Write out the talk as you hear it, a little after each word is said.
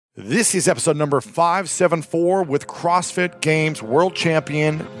This is episode number 574 with CrossFit Games world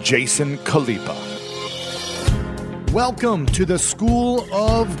champion Jason Khalipa. Welcome to the School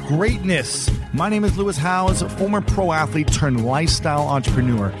of Greatness. My name is Lewis Howes, former pro athlete turned lifestyle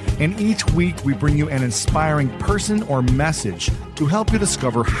entrepreneur, and each week we bring you an inspiring person or message to help you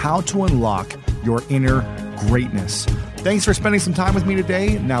discover how to unlock your inner greatness. Thanks for spending some time with me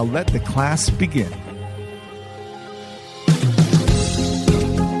today. Now let the class begin.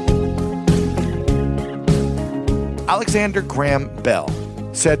 Alexander Graham Bell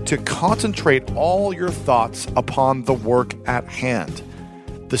said to concentrate all your thoughts upon the work at hand.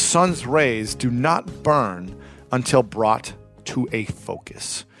 The sun's rays do not burn until brought to a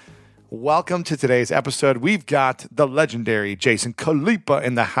focus. Welcome to today's episode. We've got the legendary Jason Khalipa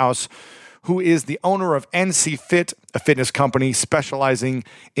in the house, who is the owner of NC Fit, a fitness company specializing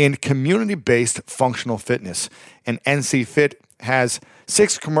in community-based functional fitness. And NC Fit has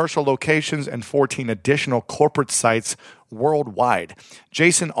 6 commercial locations and 14 additional corporate sites worldwide.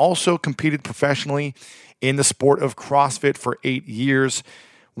 Jason also competed professionally in the sport of CrossFit for 8 years,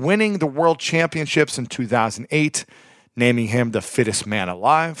 winning the World Championships in 2008, naming him the fittest man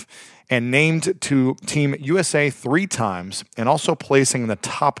alive, and named to Team USA 3 times, and also placing in the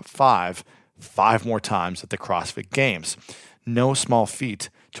top 5 more times at the CrossFit Games. No small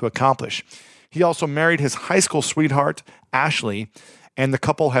feat to accomplish. He also married his high school sweetheart, Ashley, and the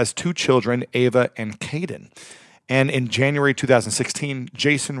couple has 2 children, Ava and Caden. And in January 2016,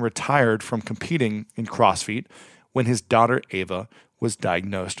 Jason retired from competing in CrossFit when his daughter, Ava, was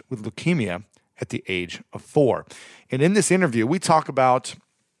diagnosed with leukemia at the age of 4. And in this interview, we talk about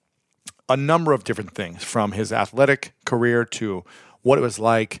a number of different things, from his athletic career to what it was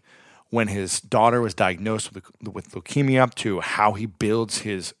like when his daughter was diagnosed with leukemia, to how he builds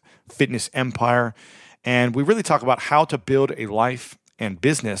his fitness empire. And we really talk about how to build a life and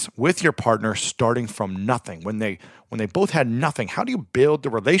business with your partner starting from nothing. When they both had nothing, how do you build the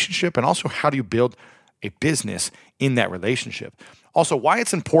relationship, and also how do you build a business in that relationship? Also, why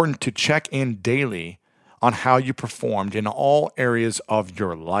it's important to check in daily on how you performed in all areas of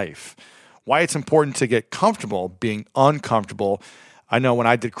your life. Why it's important to get comfortable being uncomfortable. I know when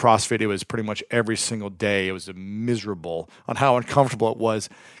I did CrossFit, it was pretty much every single day. It was miserable on how uncomfortable it was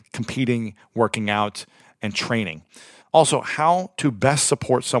competing, working out, and training. Also, how to best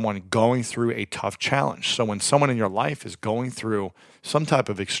support someone going through a tough challenge. So when someone in your life is going through some type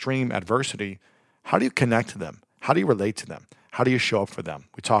of extreme adversity, how do you connect to them? How do you relate to them? How do you show up for them?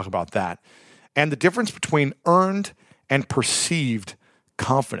 We talk about that. And the difference between earned and perceived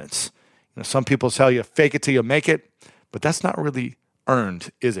confidence. Some people tell you, fake it till you make it, but that's not really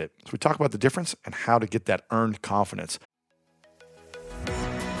earned, is it? So we talk about the difference and how to get that earned confidence.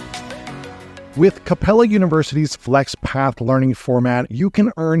 With Capella University's FlexPath learning format, you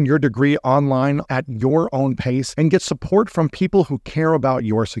can earn your degree online at your own pace and get support from people who care about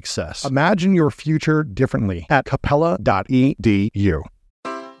your success. Imagine your future differently at capella.edu.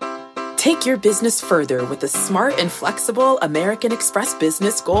 Take your business further with the smart and flexible American Express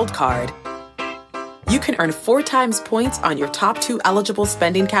Business Gold Card. You can earn 4 times points on your top 2 eligible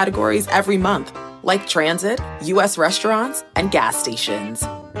spending categories every month, like transit, U.S. restaurants, and gas stations.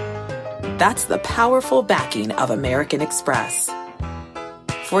 That's the powerful backing of American Express.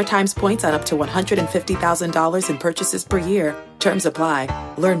 4 times points on up to $150,000 in purchases per year. Terms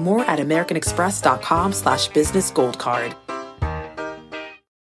apply. Learn more at americanexpress.com/business gold card.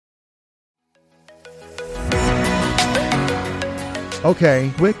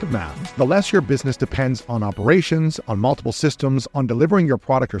 Okay, quick math. The less your business depends on operations, on multiple systems, on delivering your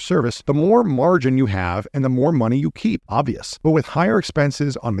product or service, the more margin you have and the more money you keep. Obvious. But with higher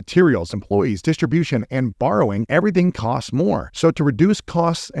expenses on materials, employees, distribution, and borrowing, everything costs more. So to reduce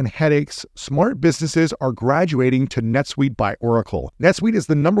costs and headaches, smart businesses are graduating to NetSuite by Oracle. NetSuite is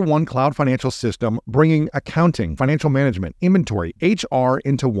the #1 cloud financial system, bringing accounting, financial management, inventory, HR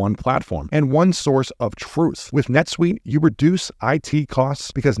into one platform and one source of truth. With NetSuite, you reduce IT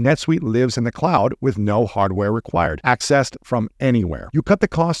costs because NetSuite lives in the cloud with no hardware required, accessed from anywhere. You cut the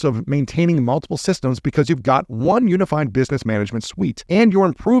cost of maintaining multiple systems because you've got one unified business management suite, and you're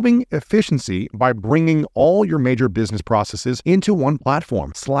improving efficiency by bringing all your major business processes into one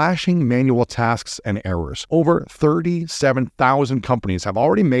platform, slashing manual tasks and errors. Over 37,000 companies have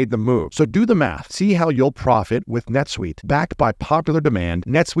already made the move. So do the math. See how you'll profit with NetSuite. Backed by popular demand,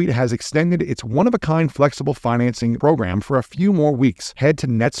 NetSuite has extended its one-of-a-kind flexible financing program for a few more weeks. Head to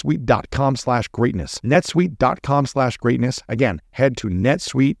netsuite.com/greatness. netsuite.com/greatness. Again, head to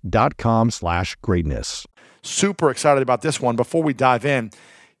netsuite.com/greatness. Super excited about this one. Before we dive in,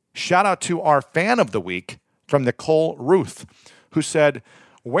 shout out to our fan of the week from Nicole Ruth, who said,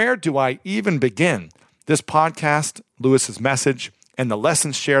 Where do I even begin? This podcast, Lewis's message, and the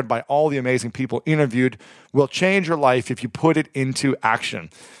lessons shared by all the amazing people interviewed will change your life if you put it into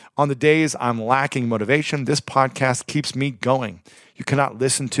action. On the days I'm lacking motivation, this podcast keeps me going. You cannot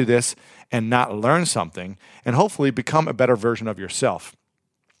listen to this and not learn something and hopefully become a better version of yourself.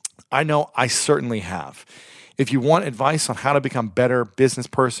 I know I certainly have. If you want advice on how to become a better business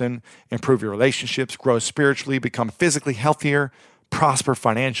person, improve your relationships, grow spiritually, become physically healthier, prosper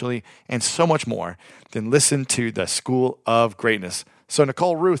financially, and so much more, then listen to the School of Greatness. So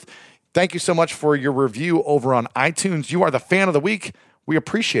Nicole Ruth, thank you so much for your review over on iTunes. You are the fan of the week. We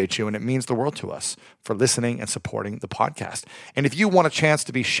appreciate you, and it means the world to us for listening and supporting the podcast. And if you want a chance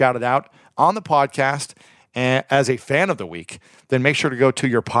to be shouted out on the podcast as a fan of the week, then make sure to go to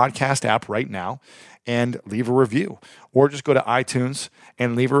your podcast app right now and leave a review, or just go to iTunes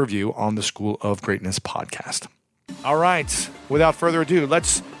and leave a review on the School of Greatness podcast. All right, without further ado,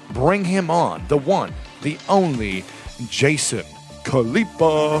 let's bring him on, the one, the only Jason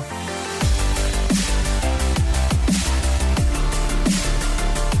Khalipa.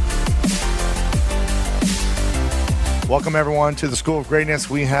 Welcome, everyone, to the School of Greatness.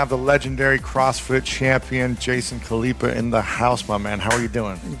 We have the legendary CrossFit champion, Jason Khalipa, in the house, my man. How are you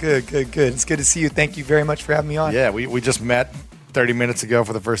doing? Good. It's good to see you. Thank you very much for having me on. Yeah, we just met 30 minutes ago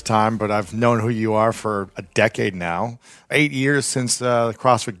for the first time, but I've known who you are for a decade now. 8 years since the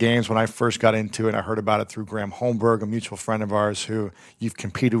CrossFit Games when I first got into it. I heard about it through Graham Holmberg, a mutual friend of ours who you've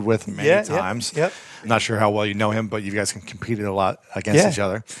competed with many times. Yep. I'm not sure how well you know him, but you guys competed a lot against each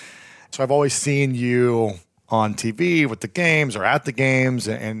other. So I've always seen you on TV with the games or at the games,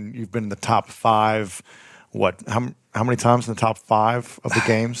 and you've been in the top five. How many times in the top five of the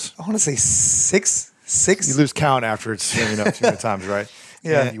games? I want to say six. You lose count after it's too many times, right?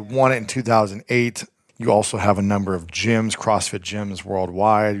 Yeah. And you won it in 2008. You also have a number of gyms, CrossFit gyms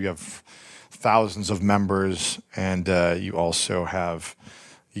worldwide. You have thousands of members, and you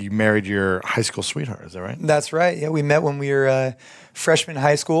married your high school sweetheart. Is that right? That's right. Yeah, we met when we were freshmen in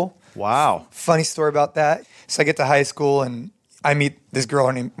high school. Wow. Funny story about that. So I get to high school and I meet this girl,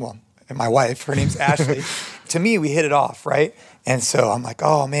 and my wife, her name's Ashley. To me, we hit it off, right? And so I'm like,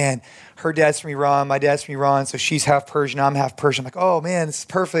 oh man, her dad's from Iran, my dad's from Iran. So she's half Persian, I'm half Persian. I'm like, oh man, this is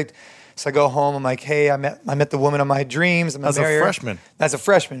perfect. So I go home, I'm like, hey, I met the woman of my dreams. I'm As a freshman. As a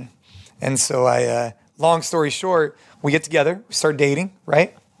freshman. And so long story short, we get together, we start dating,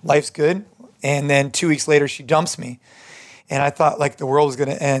 right? Life's good. And then 2 weeks later, she dumps me. And I thought like the world was going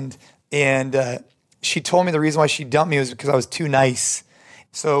to end. And she told me the reason why she dumped me was because I was too nice.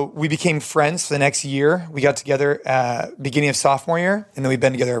 So we became friends for the next year. We got together beginning of sophomore year, and then we've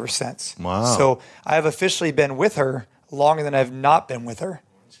been together ever since. Wow. So I have officially been with her longer than I've not been with her.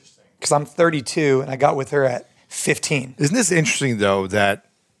 Because I'm 32, and I got with her at 15. Isn't this interesting, though, that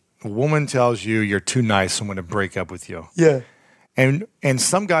a woman tells you you're too nice, I'm going to break up with you? Yeah. And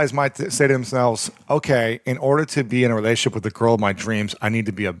some guys might say to themselves, okay, in order to be in a relationship with the girl of my dreams, I need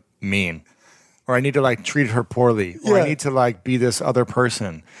to be mean. Or I need to like treat her poorly. Or I need to like be this other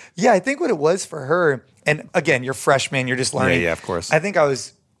person. Yeah, I think what it was for her, and again, you're freshman, you're just learning. Yeah, of course. I think I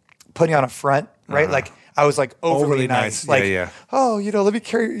was putting on a front, right? Like I was like overly nice. Like, oh, let me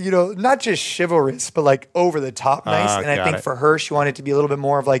carry, not just chivalrous, but like over the top nice. And I think for her, she wanted to be a little bit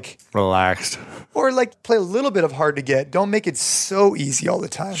more of like relaxed. Or like play a little bit of hard to get. Don't make it so easy all the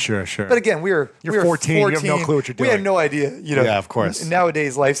time. Sure. But again, you're 14. You have no clue what you're doing. We had no idea. Yeah, of course.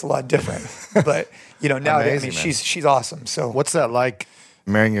 Nowadays, life's a lot different. But nowadays, Amazing, she's awesome. So what's that like,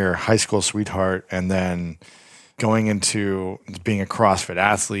 marrying your high school sweetheart and then going into being a CrossFit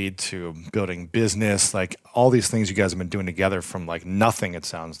athlete to building business, like all these things you guys have been doing together from like nothing, it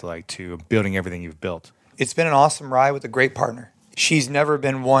sounds like, to building everything you've built? It's been an awesome ride with a great partner. She's never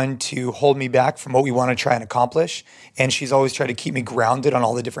been one to hold me back from what we want to try and accomplish. And she's always tried to keep me grounded on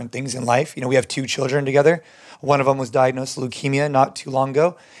all the different things in life. We have 2 children together. One of them was diagnosed with leukemia not too long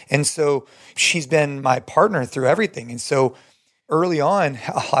ago. And so she's been my partner through everything. And so early on,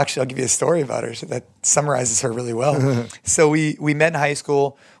 I'll give you a story about her that summarizes her really well. So we met in high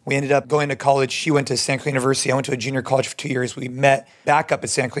school. We ended up going to college. She went to Santa Clara University. I went to a junior college for 2 years. We met back up at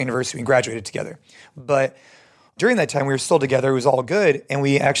Santa Clara University. We graduated together. But during that time, we were still together. It was all good. And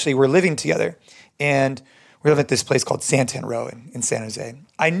we actually were living together. And we lived at this place called Santan Row in San Jose.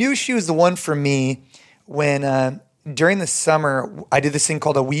 I knew she was the one for me when during the summer, I did this thing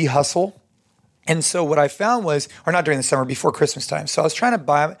called a Wii Hustle. And so what I found was, or not during the summer, before Christmas time. So I was trying to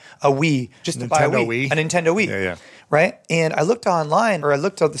buy a Wii, a Nintendo Wii. Yeah. Right? And I looked online, or I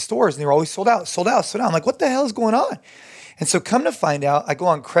looked at the stores, and they were always sold out. I'm like, what the hell is going on? And so come to find out, I go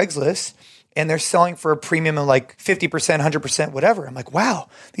on Craigslist, and they're selling for a premium of like 50%, 100%, whatever. I'm like, wow,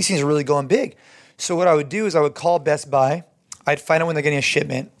 these things are really going big. So what I would do is I would call Best Buy. I'd find out when they're getting a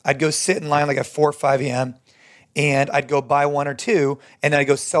shipment. I'd go sit in line like at 4 or 5 a.m. and I'd go buy one or two, and then I'd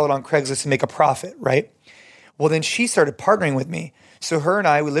go sell it on Craigslist and make a profit, right? Well, then she started partnering with me. So her and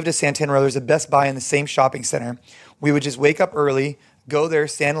I, we lived at Santana Row. There's a Best Buy in the same shopping center. We would just wake up early, go there,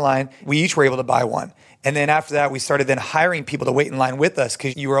 stand in line. We each were able to buy one. And then after that, we started then hiring people to wait in line with us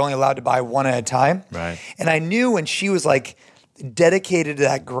because you were only allowed to buy one at a time. Right. And I knew when she was like dedicated to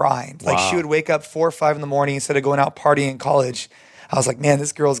that grind, like she would wake up 4 or 5 in the morning instead of going out partying in college. I was like, man,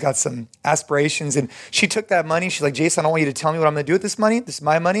 this girl's got some aspirations. And she took that money. She's like, Jason, I don't want you to tell me what I'm going to do with this money. This is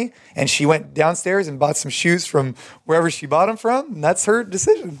my money. And she went downstairs and bought some shoes from wherever she bought them from. And that's her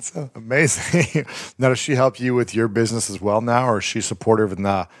decision. So amazing. Now, does she help you with your business as well now? Or is she supportive in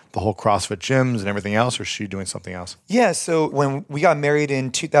the whole CrossFit gyms and everything else? Or is she doing something else? Yeah. So when we got married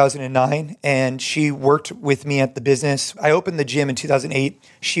in 2009 and she worked with me at the business, I opened the gym in 2008.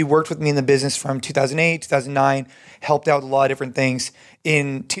 She worked with me in the business from 2008, 2009, helped out with a lot of different things.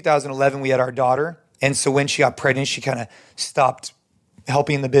 In 2011, we had our daughter. And so when she got pregnant, she kind of stopped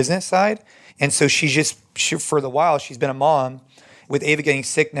helping the business side. And so she for the while, she's been a mom. With Ava getting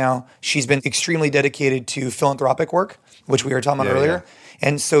sick now, she's been extremely dedicated to philanthropic work, which we were talking about earlier. Yeah.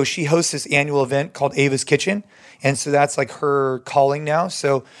 And so she hosts this annual event called Ava's Kitchen. And so that's like her calling now.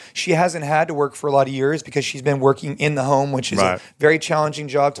 So she hasn't had to work for a lot of years because she's been working in the home, which is a very challenging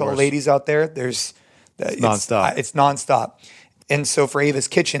job to all the ladies out there. It's nonstop. It's nonstop. And so for Ava's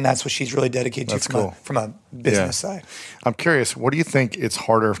Kitchen, that's what she's really dedicated to from a business side. I'm curious, what do you think it's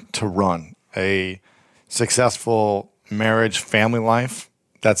harder to run? A successful marriage, family life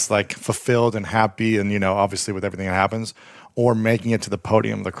that's like fulfilled and happy and, obviously with everything that happens, or making it to the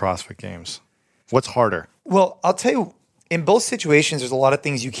podium of the CrossFit Games? What's harder? Well, I'll tell you, in both situations, there's a lot of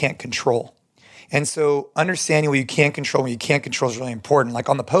things you can't control. And so understanding what you can control and what you can't control is really important. Like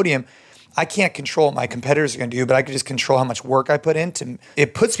on the podium, I can't control what my competitors are going to do, but I can just control how much work I put in.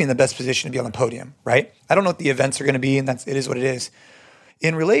 It puts me in the best position to be on the podium, right? I don't know what the events are going to be, and it is what it is.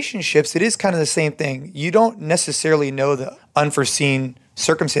 In relationships, it is kind of the same thing. You don't necessarily know the unforeseen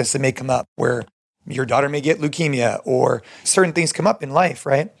circumstances that may come up where your daughter may get leukemia or certain things come up in life,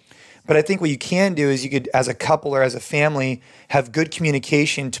 right? But I think what you can do is you could, as a couple or as a family, have good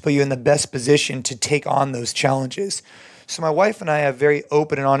communication to put you in the best position to take on those challenges. So my wife and I have very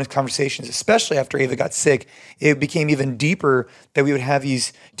open and honest conversations, especially after Ava got sick. It became even deeper that we would have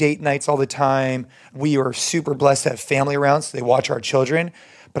these date nights all the time. We are super blessed to have family around, so they watch our children.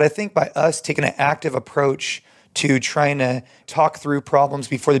 But I think by us taking an active approach to trying to talk through problems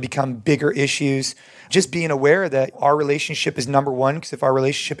before they become bigger issues, just being aware that our relationship is number one, because if our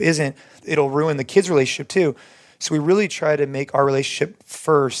relationship isn't, it'll ruin the kids' relationship too. So we really try to make our relationship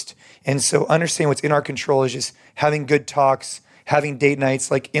first. And so understanding what's in our control is just having good talks, having date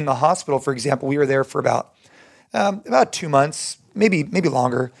nights. Like in the hospital, for example, we were there for about 2 months, maybe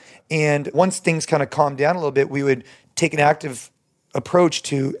longer. And once things kind of calmed down a little bit, we would take an active approach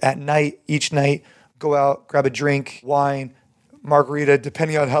to at night, each night, go out, grab a drink, wine, margarita,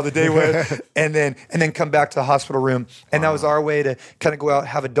 depending on how the day went, and then come back to the hospital room. And that was our way to kind of go out,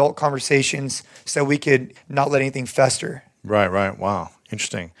 have adult conversations so we could not let anything fester. Right. Wow.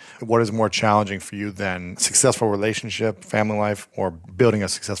 Interesting. What is more challenging for you than successful relationship, family life, or building a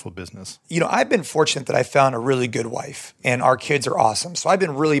successful business? I've been fortunate that I found a really good wife, and our kids are awesome. So I've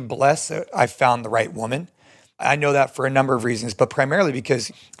been really blessed that I found the right woman. I know that for a number of reasons, but primarily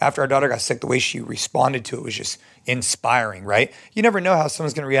because after our daughter got sick, the way she responded to it was just inspiring, right? You never know how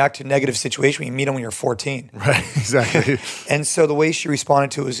someone's going to react to a negative situation when you meet them when you're 14. Right, exactly. And so the way she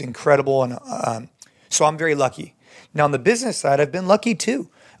responded to it was incredible. And so I'm very lucky. Now, on the business side, I've been lucky too.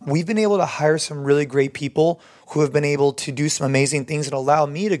 We've been able to hire some really great people who have been able to do some amazing things and allow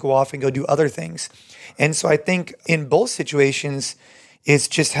me to go off and go do other things. And so I think in both situations, it's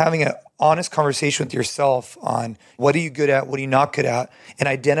just having an honest conversation with yourself on what are you good at, what are you not good at, and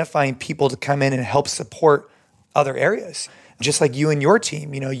identifying people to come in and help support other areas. Just like you and your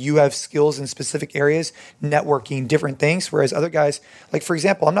team, you have skills in specific areas, networking, different things, whereas other guys, like for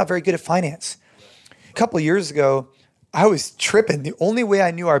example, I'm not very good at finance. A couple of years ago, I was tripping. The only way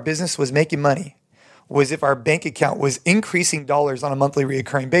I knew our business was making money was if our bank account was increasing dollars on a monthly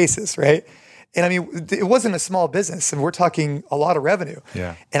recurring basis, right? And I mean, it wasn't a small business, and we're talking a lot of revenue.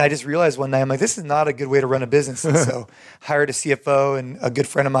 Yeah. And I just realized one night, I'm like, this is not a good way to run a business. And so hired a CFO and a good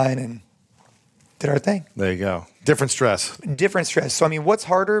friend of mine and did our thing. There you go. Different stress. So I mean, what's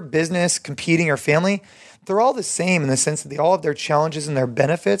harder, business, competing, or family? They're all the same in the sense that they all have their challenges and their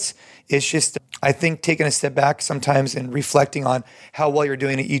benefits. It's just I think taking a step back sometimes and reflecting on how well you're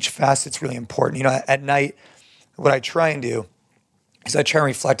doing at each facet is really important. You know, at night, what I try and do is I try and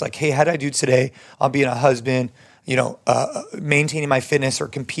reflect like, hey, how did I do today on being a husband, you know, maintaining my fitness or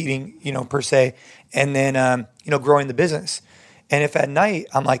competing, you know, per se, and then, you know, growing the business. And if at night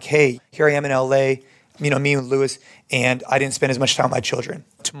I'm like, hey, here I am in LA, you know, me and Lewis, and I didn't spend as much time with my children.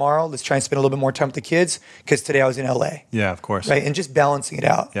 Tomorrow, let's try and spend a little bit more time with the kids because today I was in LA. Yeah, of course. Right, and just balancing it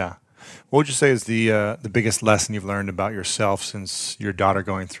out. Yeah. What would you say is the biggest lesson you've learned about yourself since your daughter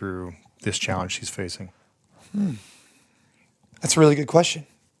going through this challenge she's facing? That's a really good question.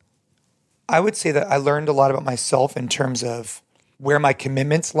 I would say that I learned a lot about myself in terms of where my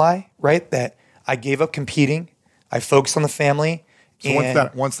commitments lie, right? That I gave up competing. I focused on the family. So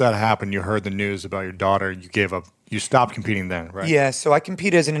once that happened, you heard the news about your daughter, you gave up, you stopped competing then, right? Yeah, so I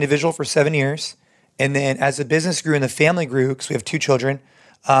competed as an individual for 7 years. And then as the business grew and the family grew, because we have 2 children,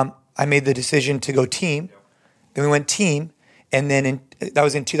 I made the decision to go team. Then we went team. And then that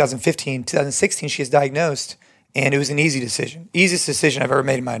was in 2015. 2016, she was diagnosed. And it was an easy decision. Easiest decision I've ever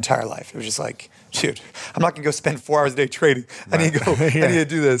made in my entire life. It was just like, dude, I'm not going to go spend 4 hours a day trading. Right. I need to go, I need to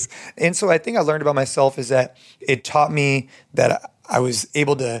do this. And so I think I learned about myself is that it taught me that I was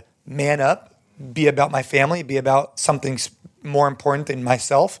able to man up, be about my family, be about something more important than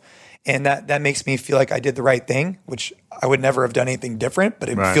myself. And that makes me feel like I did the right thing, which I would never have done anything different, but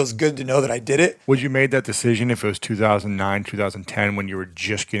it feels good to know that I did it. Would you made that decision if it was 2009, 2010 when you were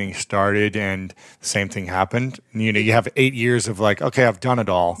just getting started and the same thing happened? You know, you have 8 years of like, okay, I've done it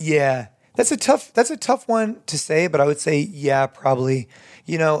all. Yeah. That's a tough one to say, but I would say, yeah, probably.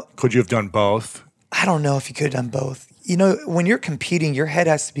 You know, could you have done both? I don't know if you could have done both. You know, when you're competing, your head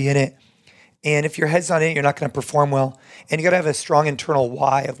has to be in it. And if your head's not in it, you're not going to perform well. And you got to have a strong internal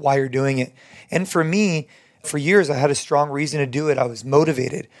why of why you're doing it. And for me, for years, I had a strong reason to do it. I was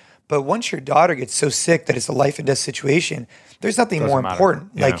motivated. But once your daughter gets so sick that it's a life and death situation, there's nothing more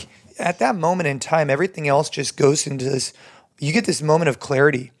important. Yeah. Like at that moment in time, everything else just goes into this. You get this moment of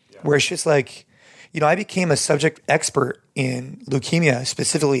clarity where it's just like, you know, I became a subject expert in leukemia,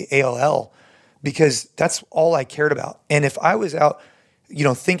 specifically ALL, because that's all I cared about. And if I was out, you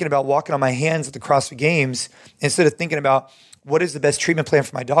know, thinking about walking on my hands at the CrossFit Games instead of thinking about what is the best treatment plan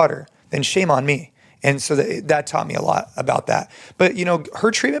for my daughter, then shame on me. And so that taught me a lot about that. But, you know, her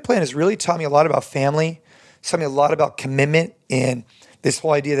treatment plan has really taught me a lot about family, taught me a lot about commitment and this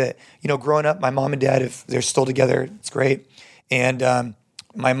whole idea that, you know, growing up, my mom and dad, if they're still together, it's great. And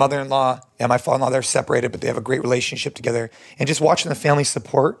my mother-in-law and my father-in-law, they're separated, but they have a great relationship together. And just watching the family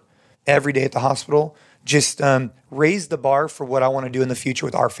support every day at the hospital just raised the bar for what I want to do in the future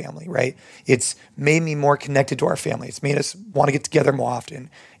with our family, right? It's made me more connected to our family. It's made us want to get together more often.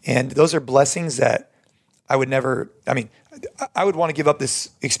 And those are blessings that I would never, I would want to give up this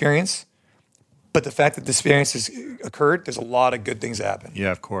experience, but the fact that this experience has occurred, there's a lot of good things that happen.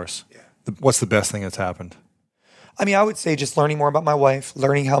 Yeah, of course. Yeah. What's the best thing that's happened? I would say just learning more about my wife,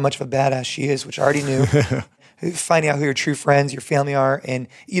 learning how much of a badass she is, which I already knew. Finding out who your true friends, your family are. And,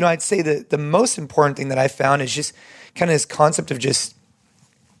 you know, I'd say that the most important thing that I found is just kind of this concept of just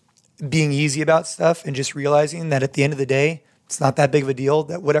being easy about stuff and just realizing that at the end of the day, it's not that big of a deal,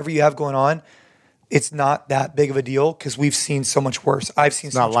 that whatever you have going on, it's not that big of a deal because we've seen so much worse. I've seen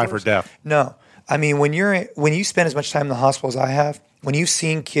so much worse. It's not life or death. No. I mean, when you spend as much time in the hospital as I have, when you've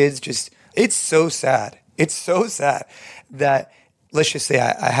seen kids just, it's so sad. It's so sad that, let's just say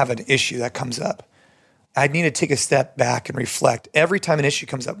I have an issue that comes up. I need to take a step back and reflect. Every time an issue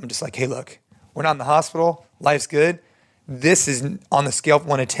comes up, I'm just like, hey, look, we're not in the hospital. Life's good. This is on the scale of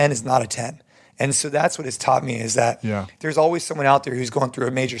 1 to 10 is not a 10. And so that's what it's taught me is that there's always someone out there who's going through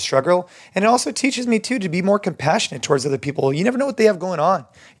a major struggle. And it also teaches me too to be more compassionate towards other people. You never know what they have going on.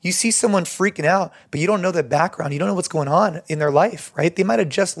 You see someone freaking out, but you don't know the background. You don't know what's going on in their life, right? They might have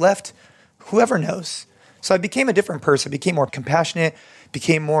just left. Whoever knows. So I became a different person, became more compassionate,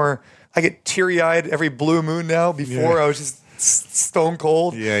 became more... I get teary-eyed every blue moon now. Before I was just stone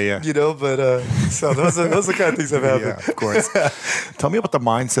cold. Yeah. You know, but so those are the kind of things that happen. Yeah, of course. Tell me about the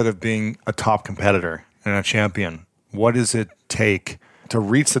mindset of being a top competitor and a champion. What does it take to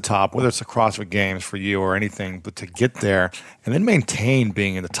reach the top, whether it's the CrossFit Games for you or anything, but to get there and then maintain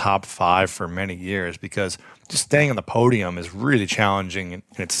being in the top 5 for many years? Because just staying on the podium is really challenging in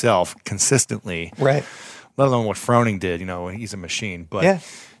itself consistently. Right. Let alone what Froning did. You know, he's a machine. But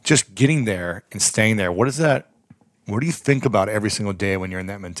just getting there and staying there, what do you think about every single day when you're in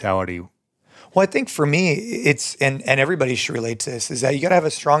that mentality? Well, I think for me, it's, and everybody should relate to this, is that you got to have a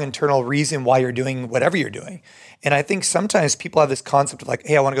strong internal reason why you're doing whatever you're doing. And I think sometimes people have this concept of like,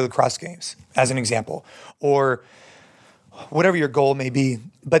 hey, I want to go to the CrossFit Games, as an example. Or whatever your goal may be,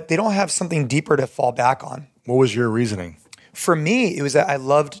 but they don't have something deeper to fall back on. What was your reasoning? For me, it was that I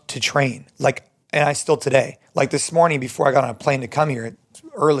loved to train, and I still today. Like this morning, before I got on a plane to come here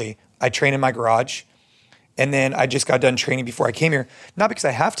early, I trained in my garage. And then I just got done training before I came here, not because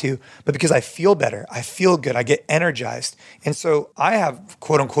I have to, but because I feel better. I feel good. I get energized. And so I have,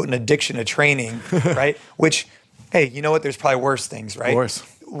 quote unquote, an addiction to training, right? Which, hey, you know what? There's probably worse things, right? Of course.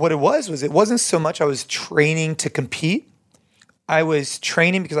 What it was it wasn't so much I was training to compete. I was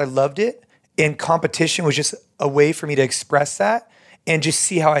training because I loved it. And competition was just a way for me to express that and just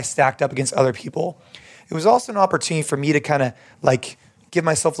see how I stacked up against other people. It was also an opportunity for me to kind of give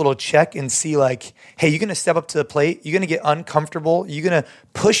myself a little check and see hey, you're going to step up to the plate. You're going to get uncomfortable. You're going to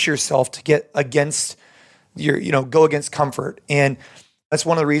push yourself to get against go against comfort. And that's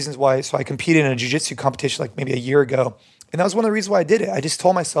one of the reasons why. So I competed in a jiu-jitsu competition maybe a year ago. And that was one of the reasons why I did it. I just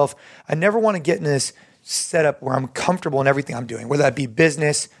told myself, I never want to get in this setup where I'm comfortable in everything I'm doing, whether that be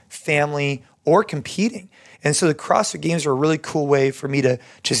business, family, or competing. And so the CrossFit Games are a really cool way for me to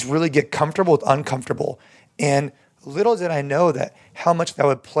just really get comfortable with uncomfortable. And little did I know that how much that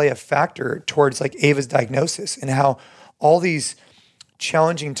would play a factor towards Ava's diagnosis, and how all these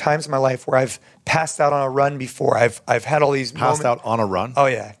challenging times in my life where I've passed out on a run before, I've had all these Passed out on a run? Oh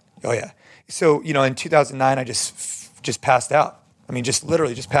yeah. So, in 2009, I just passed out. I mean, just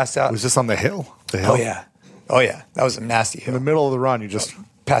literally just passed out. Was this on the hill? Oh yeah. That was a nasty hill. In the middle of the run, you just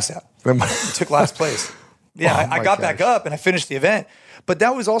passed out. Took last place. Yeah, I got back up and I finished the event. But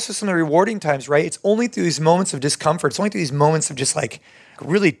that was also some of the rewarding times, right? It's only through these moments of discomfort, it's only through these moments of just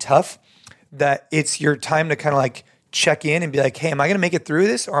really tough, that it's your time to kind of check in and be hey, am I going to make it through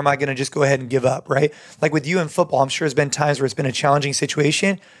this, or am I going to just go ahead and give up, right? Like with you in football, I'm sure there's been times where it's been a challenging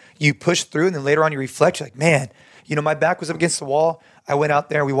situation. You push through, and then later on you reflect, you're man, my back was up against the wall. I went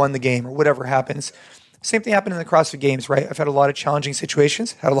out there, we won the game, or whatever happens. Same thing happened in the CrossFit Games, right? I've had a lot of challenging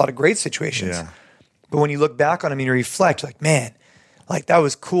situations, had a lot of great situations. Yeah. But when you look back on them and you reflect, man, that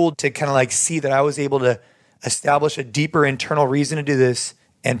was cool to kind of see that I was able to establish a deeper internal reason to do this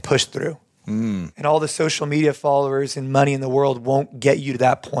and push through. And all the social media followers and money in the world won't get you to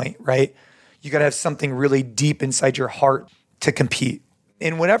that point, right? You got to have something really deep inside your heart to compete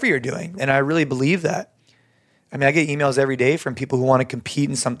in whatever you're doing. And I really believe that. I mean, I get emails every day from people who want to compete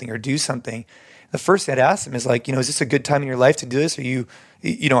in something or do something. The first thing I'd ask them is is this a good time in your life to do this? Are you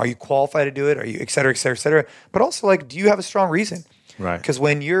qualified to do it? Are you, et cetera, et cetera, et cetera? But also do you have a strong reason? Right. Because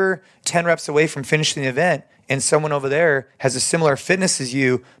when you're 10 reps away from finishing the event and someone over there has a similar fitness as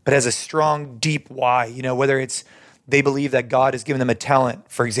you, but has a strong, deep why, whether it's they believe that God has given them a talent,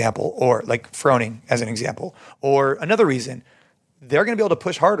 for example, or Froning as an example, or another reason, they're going to be able to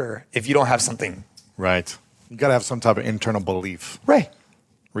push harder if you don't have something. Right. You got to have some type of internal belief. Right.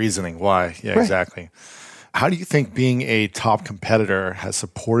 Reasoning. Why? Yeah, right. Exactly. How do you think being a top competitor has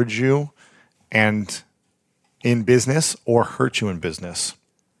supported you and in business or hurt you in business?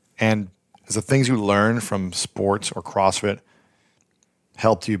 And has the things you learned from sports or CrossFit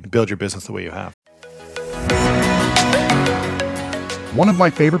helped you build your business the way you have? One of my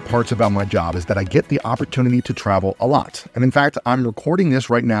favorite parts about my job is that I get the opportunity to travel a lot. And in fact, I'm recording this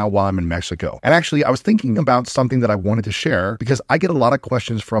right now while I'm in Mexico. And actually, I was thinking about something that I wanted to share because I get a lot of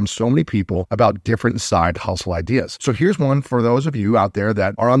questions from so many people about different side hustle ideas. So here's one for those of you out there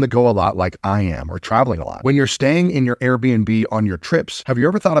that are on the go a lot like I am, or traveling a lot. When you're staying in your Airbnb on your trips, have you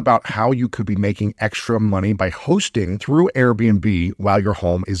ever thought about how you could be making extra money by hosting through Airbnb while your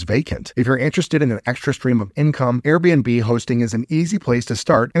home is vacant? If you're interested in an extra stream of income, Airbnb hosting is an easy place to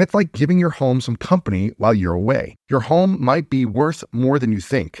start, and it's like giving your home some company while you're away. Your home might be worth more than you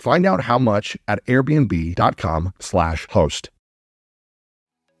think. Find out how much at airbnb.com/host.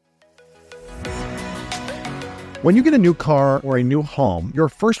 When you get a new car or a new home, your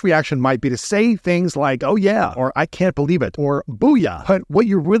first reaction might be to say things like, oh yeah, or I can't believe it, or booyah. But what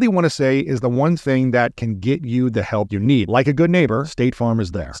you really want to say is the one thing that can get you the help you need. Like a good neighbor, State Farm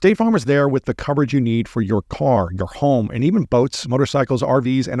is there. State Farm is there with the coverage you need for your car, your home, and even boats, motorcycles,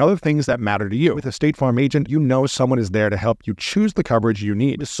 RVs, and other things that matter to you. With a State Farm agent, you know someone is there to help you choose the coverage you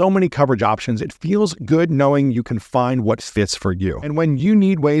need. With so many coverage options, it feels good knowing you can find what fits for you. And when you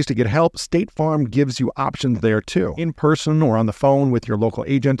need ways to get help, State Farm gives you options there too. In person or on the phone with your local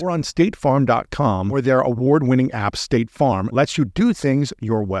agent or on statefarm.com, where their award-winning app State Farm lets you do things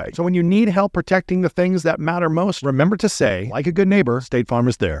your way. So when you need help protecting the things that matter most, remember to say, like a good neighbor, State Farm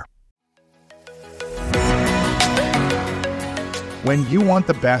is there. When you want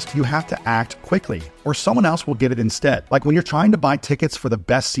the best, you have to act quickly. or someone else will get it instead. Like when you're trying to buy tickets for the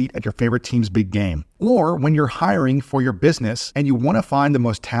best seat at your favorite team's big game, or when you're hiring for your business and you want to find the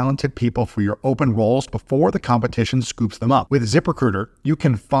most talented people for your open roles before the competition scoops them up. With ZipRecruiter, you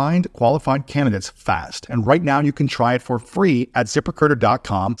can find qualified candidates fast. And right now you can try it for free at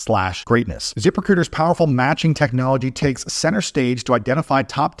ZipRecruiter.com/greatness. ZipRecruiter's powerful matching technology takes center stage to identify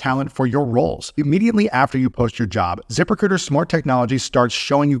top talent for your roles. Immediately after you post your job, ZipRecruiter's smart technology starts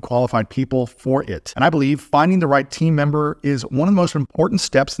showing you qualified people for it. And I believe finding the right team member is one of the most important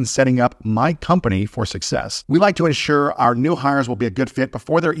steps in setting up my company for success. We like to ensure our new hires will be a good fit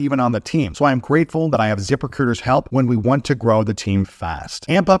before they're even on the team. So I am grateful that I have ZipRecruiter's help when we want to grow the team fast.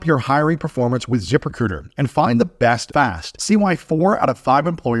 Amp up your hiring performance with ZipRecruiter and find the best fast. See why 4 out of 5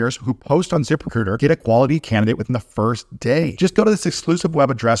 employers who post on ZipRecruiter get a quality candidate within the first day. Just go to this exclusive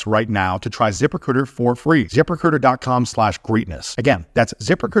web address right now to try ZipRecruiter for free. ZipRecruiter.com/greatness. Again, that's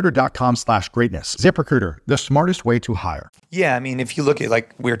ZipRecruiter.com/greatness. ZipRecruiter, the smartest way to hire. Yeah, I mean, if you look at,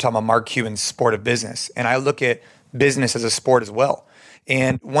 like we were talking about Mark Cuban's sport of business, and I look at business as a sport as well.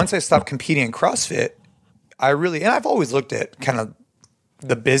 And once I stopped competing in CrossFit, and I've always looked at kind of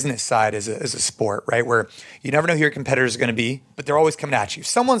the business side as a sport, right? Where you never know who your competitors are going to be, but they're always coming at you.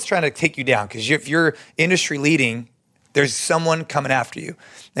 Someone's trying to take you down because if you're industry leading, there's someone coming after you.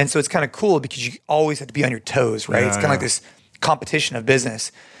 And so it's kind of cool because you always have to be on your toes, right? It's kind of like this competition of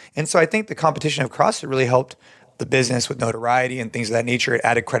business. And so I think the competition of CrossFit really helped the business with notoriety and things of that nature. It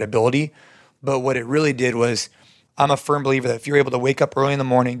added credibility. But what it really did was, I'm a firm believer that if you're able to wake up early in the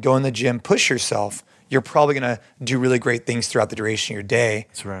morning, go in the gym, push yourself, you're probably going to do really great things throughout the duration of your day.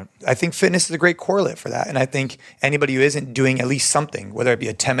 That's right. I think fitness is a great correlate for that. And I think anybody who isn't doing at least something, whether it be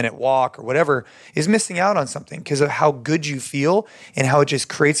a 10-minute walk or whatever, is missing out on something because of how good you feel and how it just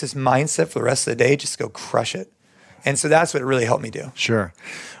creates this mindset for the rest of the day, just go crush it. And so that's what it really helped me do. Sure.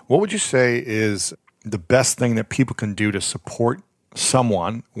 What would you say is the best thing that people can do to support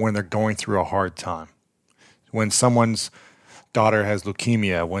someone when they're going through a hard time? When someone's daughter has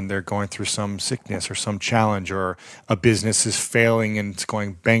leukemia, when they're going through some sickness or some challenge, or a business is failing and it's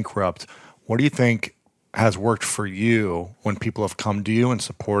going bankrupt, what do you think has worked for you when people have come to you and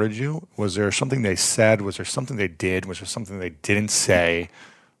supported you? Was there something they said? Was there something they did? Was there something they didn't say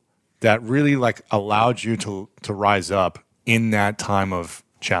that really allowed you to rise up in that time of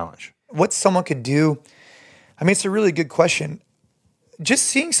challenge? What someone could do, I mean, it's a really good question. Just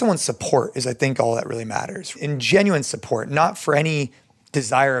seeing someone's support is, I think, all that really matters. And genuine support, not for any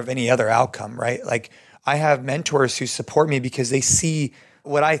desire of any other outcome, right? Like, I have mentors who support me because they see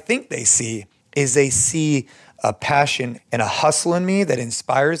what I think they see is they see a passion and a hustle in me that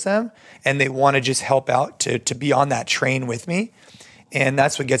inspires them, and they want to just help out to be on that train with me. And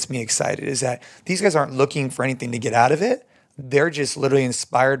that's what gets me excited, is that these guys aren't looking for anything to get out of it. They're just literally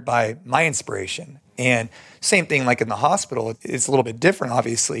inspired by my inspiration. And same thing like in the hospital, it's a little bit different,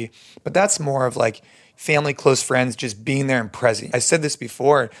 obviously, but that's more of like family, close friends, just being there and present. I said this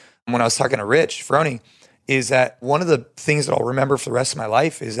before when I was talking to Rich Froning, is that one of the things that I'll remember for the rest of my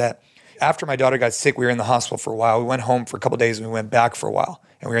life is that after my daughter got sick, we were in the hospital for a while. We went home for a couple of days and we went back for a while.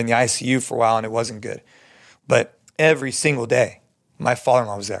 And we were in the ICU for a while and it wasn't good. But every single day, my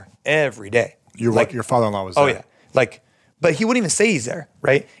father-in-law was there. Every day. Your father-in-law was there? Oh, yeah. But he wouldn't even say he's there,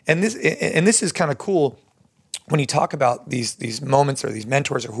 right? And this is kind of cool when you talk about these moments or these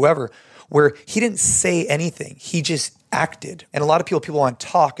mentors or whoever, where he didn't say anything. He just acted. And a lot of people want to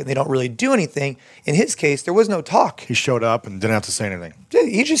talk and they don't really do anything. In his case, there was no talk. He showed up and didn't have to say anything.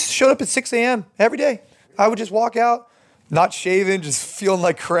 He just showed up at 6 a.m. every day. I would just walk out, not shaven, just feeling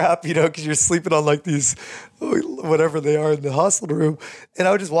like crap, because you're sleeping on like these, whatever they are in the hospital room. And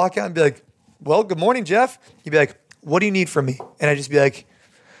I would just walk out and be like, well, good morning, Jeff. He'd be like, what do you need from me? And I'd just be like,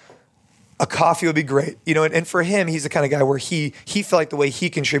 a coffee would be great. And for him, he's the kind of guy where he felt like the way he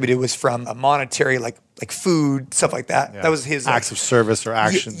contributed was from a monetary, like food, stuff like that. Yeah. That was his acts of service or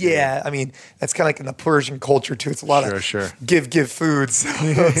action. Yeah. I mean, that's kind of like in the Persian culture too. It's a lot of give foods.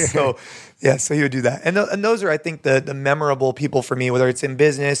 So he would do that. And those are, I think, the memorable people for me, whether it's in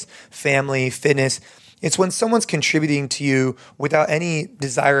business, family, fitness. It's when someone's contributing to you without any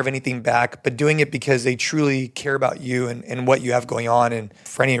desire of anything back, but doing it because they truly care about you and what you have going on and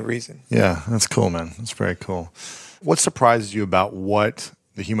for any reason. Yeah, that's cool, man. That's very cool. What surprises you about what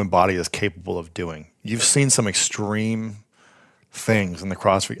the human body is capable of doing? You've seen some extreme things in the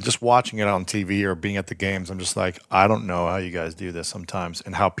CrossFit. Just watching it on TV or being at the games, I'm just like, I don't know how you guys do this sometimes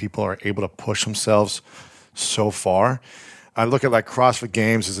and how people are able to push themselves so far. I look at like CrossFit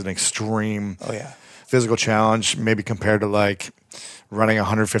Games as an extreme physical challenge, maybe compared to like running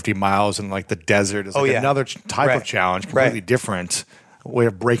 150 miles in like the desert is like another type of challenge, completely different way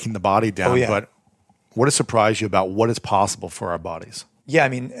of breaking the body down. But What has surprised you about what is possible for our bodies? Yeah, I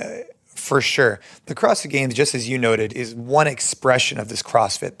mean, for sure. The CrossFit Games, just as you noted, is one expression of this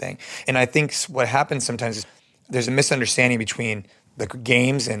CrossFit thing. And I think what happens sometimes is there's a misunderstanding between the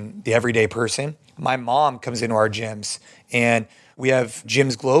games and the everyday person. My mom comes into our gyms, and we have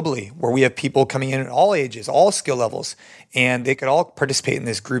gyms globally where we have people coming in at all ages, all skill levels, and they could all participate in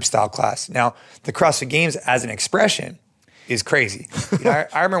this group style class. Now, the CrossFit Games as an expression is crazy. I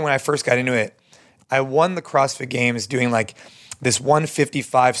remember when I first got into it, I won the CrossFit Games doing like this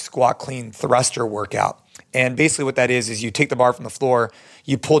 155 squat clean thruster workout. And basically what that is you take the bar from the floor,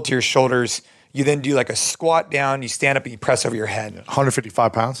 you pull it to your shoulders, you then do like a squat down, you stand up and you press over your head.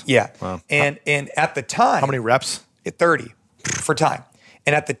 155 pounds? Yeah. Wow. And at the time— How many reps? 30 for time.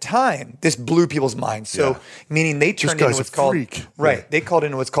 And at the time, this blew people's minds. So meaning they turned into what's called— Right. Yeah. They called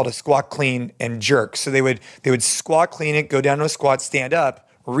into what's called a squat clean and jerk. So they would squat clean it, go down to a squat, stand up,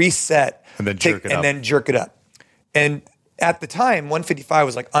 reset, and then jerk it up. And then jerk it up. And at the time, 155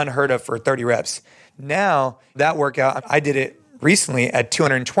 was like unheard of for 30 reps. Now, that workout, I did it recently at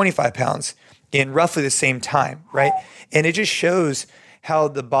 225 pounds in roughly the same time, right? And it just shows how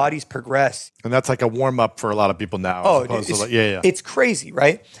the body's progressed. And that's like a warm-up for a lot of people now. Oh, it's crazy,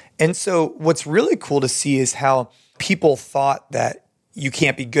 right? And so what's really cool to see is how people thought that you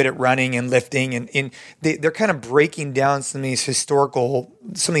can't be good at running and lifting, and they're kind of breaking down some of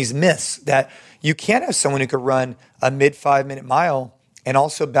these myths that you can't have someone who could run a mid 5-minute mile and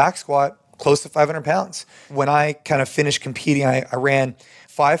also back squat close to 500 pounds. When I kind of finished competing, I ran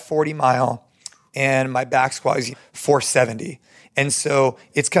 540 mile and my back squat was 470. And so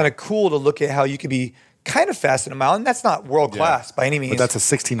it's kind of cool to look at how you could be kind of fast in a mile, and that's not world class by any means. But that's a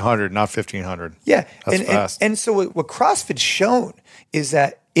 1600, not 1500. Yeah, that's fast. And so what CrossFit's shown is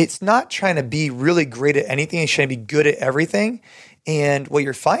that it's not trying to be really great at anything; it's trying to be good at everything. And what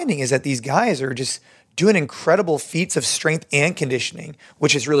you're finding is that these guys are just doing incredible feats of strength and conditioning,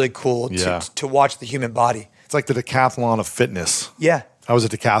 which is really cool to watch the human body. It's like the decathlon of fitness. Yeah. I was a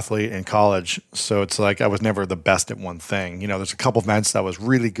decathlete in college, so it's like I was never the best at one thing. You know, there's a couple events that I was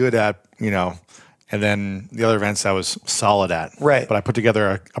really good at, you know, and then the other events I was solid at. Right. But I put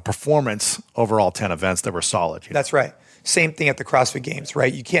together a performance over all 10 events that were solid. You know? That's right. Same thing at the CrossFit Games,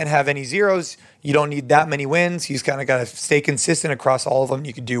 right? You can't have any zeros. You don't need that many wins. You just kind of got to stay consistent across all of them.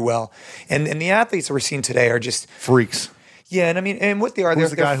 You can do well. And the athletes that we're seeing today are just freaks. Yeah, and I mean, and what they are,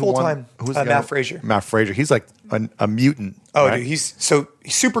 they're full-time. Matt Frazier. Matt Frazier. He's like a mutant. Oh, right? Dude, he's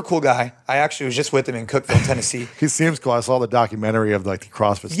super cool guy. I actually was just with him in Cookeville, Tennessee. He seems cool. I saw the documentary of like the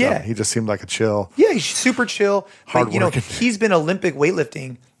CrossFit stuff. He just seemed like a chill. Yeah, he's super chill. Hard working. He's been Olympic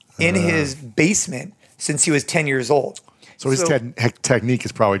weightlifting in his basement since he was 10 years old. So his technique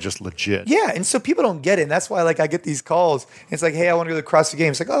is probably just legit. Yeah, and so people don't get it. And that's why I get these calls. It's like, hey, I want to go to the CrossFit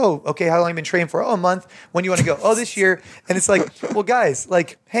Games. It's like, oh, okay, how long have you been training for? Oh, a month. When do you want to go? Oh, this year. And it's like, well, guys,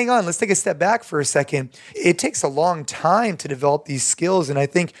 hang on. Let's take a step back for a second. It takes a long time to develop these skills. And I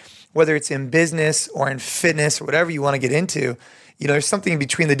think whether it's in business or in fitness or whatever you want to get into, there's something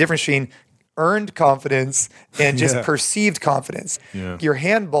between the difference between earned confidence and just perceived confidence. Yeah. Your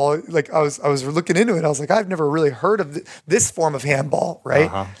handball, I was looking into it. I was like, I've never really heard of this form of handball, right?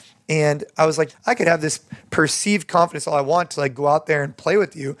 Uh-huh. And I was like, I could have this perceived confidence all I want to go out there and play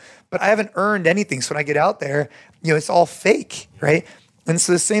with you, but I haven't earned anything. So when I get out there, it's all fake, right? And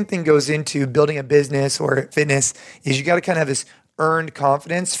so the same thing goes into building a business or fitness is you got to kind of have this earned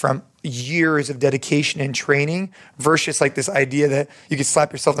confidence from years of dedication and training versus this idea that you can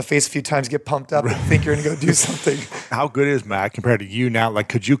slap yourself in the face a few times, get pumped up and think you're going to go do something. How good is Matt compared to you now?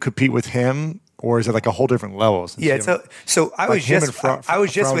 Could you compete with him, or is it a whole different level? Yeah. So I was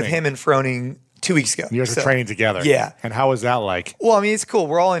just with him in Froning 2 weeks ago. You guys are training together. Yeah. And how was that like? Well, I mean, it's cool.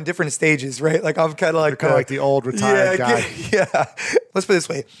 We're all in different stages, right? I'm kind of like the old retired guy. Yeah. Let's put it this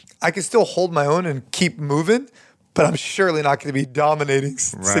way. I can still hold my own and keep moving, but I'm surely not going to be dominating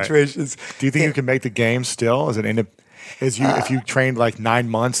situations. Do you think you can make the game still? If you trained 9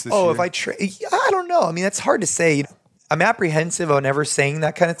 months this year? If I train, I don't know. I mean, that's hard to say. I'm apprehensive on never saying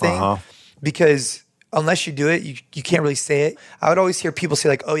that kind of thing because unless you do it, you can't really say it. I would always hear people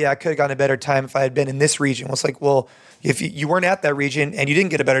say oh yeah, I could have gotten a better time if I had been in this region. Well, it's well, if you weren't at that region and you didn't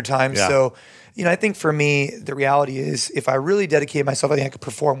get a better time. Yeah. So, I think for me, the reality is if I really dedicate myself, I think I could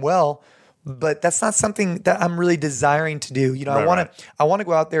perform well. But that's not something that I'm really desiring to do. I want to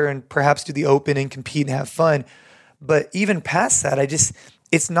go out there and perhaps do the open and compete and have fun. But even past that,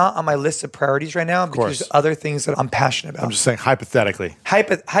 it's not on my list of priorities right now because there's other things that I'm passionate about. I'm just saying hypothetically.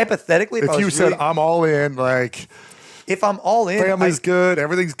 Hypothetically, if you said I'm all in, if I'm all in, family's good,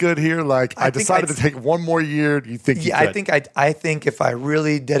 everything's good here. I decided to take one more year. Do you think? Yeah, I think if I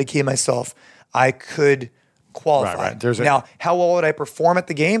really dedicate myself, I could qualify. Right. Now, how well would I perform at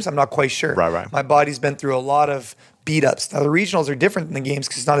the games? I'm not quite sure. Right. My body's been through a lot of beat ups. Now, the regionals are different than the games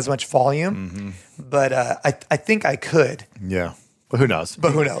because it's not as much volume, but I think I could. Yeah. But who knows?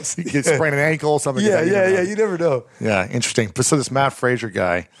 You get sprained an ankle, something. Yeah. You never know. Yeah, interesting. But so this Matt Fraser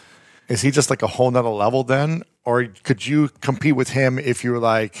guy, is he just like a whole nother level then? Or could you compete with him if you were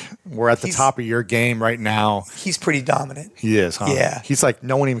like, we're at the top of your game right now? He's pretty dominant. He is, huh? Yeah. He's like,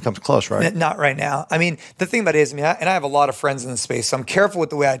 no one even comes close, right? Not right now. I mean, the thing about it is, I have a lot of friends in the space, so I'm careful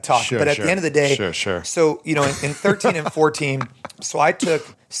with the way I talk. But at the end of the day, so, in 13 and 14, so I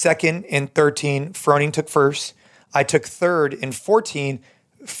took second in 13, Froning took first. I took third in 14,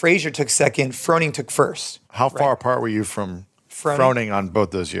 Fraser took second, Froning took first. How far apart were you from Froning on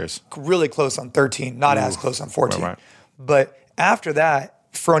both those years? Really close on 13, not as close on 14. Right. But after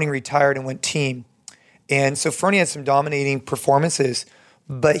that, Froning retired and went team. And so Froning had some dominating performances,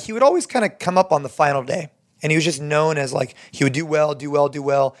 but he would always kind of come up on the final day. And he was just known as like, he would do well.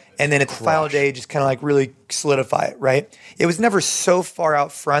 And then at the final day, just kind of like really solidify it, right? It was never so far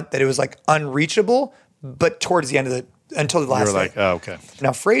out front that it was like unreachable, but towards the end of until the last day. You were like, oh, okay.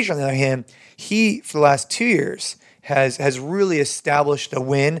 Now, Fraser, on the other hand, he, for the last 2 years, has really established a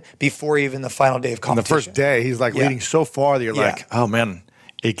win before even the final day of competition. The first day, he's like leading so far that you're like, oh man,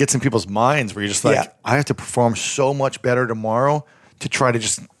 it gets in people's minds where you're just like, I have to perform so much better tomorrow to try to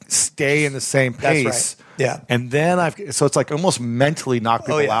just stay in the same pace. That's right. Yeah. And then so it's like almost mentally knock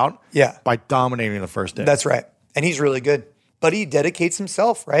people out by dominating the first day. That's right. And he's really good. But he dedicates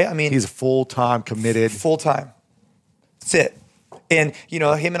himself, right? I mean, he's full-time committed. Full-time. That's it. And,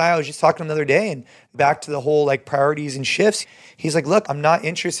 him and I was just talking the other day and back to the whole like priorities and shifts. He's like, look, I'm not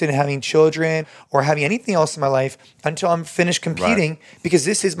interested in having children or having anything else in my life until I'm finished competing because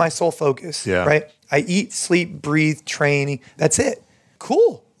this is my sole focus, right? I eat, sleep, breathe, train. That's it.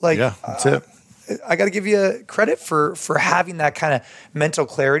 Cool. Like, that's it. I got to give you credit for having that kind of mental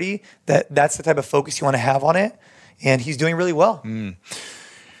clarity that's the type of focus you want to have on it. And he's doing really well.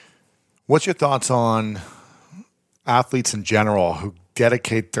 What's your thoughts on athletes in general who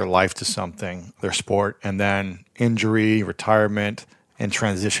dedicate their life to something, their sport, and then injury, retirement, and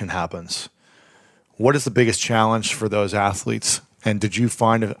transition happens? What is the biggest challenge for those athletes? And did you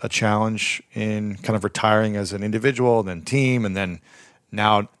find a challenge in kind of retiring as an individual, then team, and then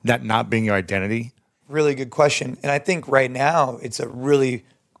now that not being your identity? Really good question. And I think right now it's a really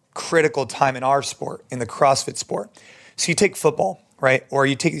critical time in our sport, in the CrossFit sport. So you take football, right? Or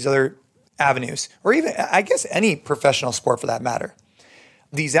you take these other avenues, or even, I guess, any professional sport for that matter.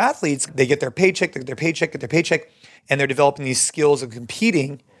 These athletes, they get their paycheck, and they're developing these skills of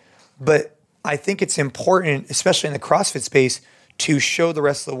competing. But I think it's important, especially in the CrossFit space, to show the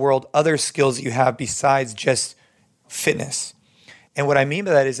rest of the world other skills that you have besides just fitness. And what I mean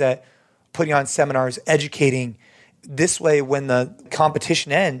by that is that putting on seminars, educating, this way when the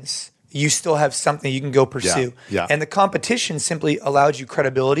competition ends, you still have something you can go pursue. And the competition simply allows you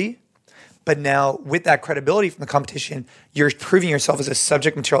credibility. But now with that credibility from the competition, you're proving yourself as a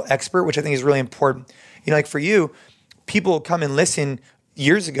subject material expert, which I think is really important. Like for you, people come and listen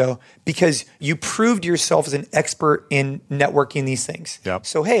years ago because you proved yourself as an expert in networking these things.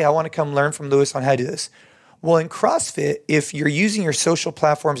 So, hey, I want to come learn from Lewis on how to do this. Well, in CrossFit, if you're using your social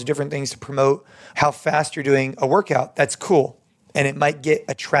platforms and different things to promote how fast you're doing a workout, that's cool. And it might get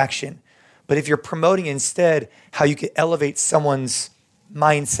attraction. But if you're promoting instead how you could elevate someone's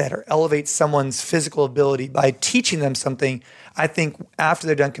mindset or elevate someone's physical ability by teaching them something, I think after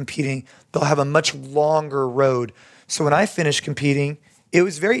they're done competing, they'll have a much longer road. So when I finished competing, it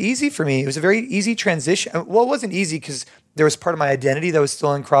was very easy for me. It was a very easy transition. Well, it wasn't easy because there was part of my identity that was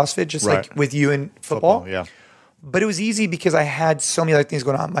still in CrossFit, just like with you in football. But it was easy because I had so many other things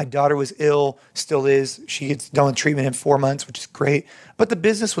going on. My daughter was ill, still is. She gets done with treatment in 4 months, which is great. But the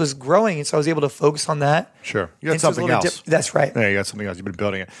business was growing, and so I was able to focus on that. Sure. You got something else. That's right. Yeah, you got something else. You've been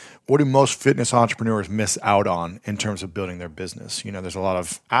building it. What do most fitness entrepreneurs miss out on in terms of building their business? There's a lot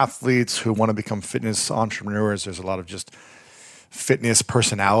of athletes who want to become fitness entrepreneurs. There's a lot of just fitness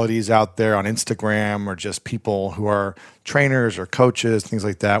personalities out there on Instagram, or just people who are trainers or coaches, things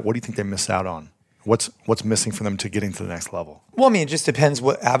like that. What do you think they miss out on? What's missing for them to getting to the next level? Well, it just depends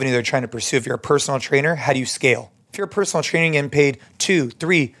what avenue they're trying to pursue. If you're a personal trainer, how do you scale? If you're a personal trainer getting paid $200,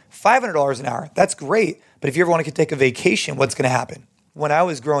 $300, $500 an hour, that's great. But if you ever want to take a vacation, what's going to happen? When I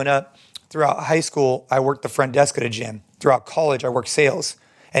was growing up, throughout high school, I worked the front desk at a gym. Throughout college, I worked sales,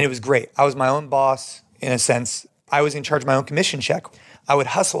 and it was great. I was my own boss in a sense. I was in charge of my own commission check. I would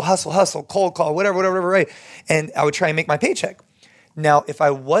hustle, cold call, whatever, right? And I would try and make my paycheck. Now, if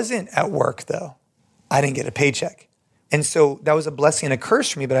I wasn't at work, though, I didn't get a paycheck, And so that was a blessing and a curse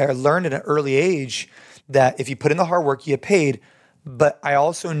for me. But I learned at an early age that if you put in the hard work, you get paid. But I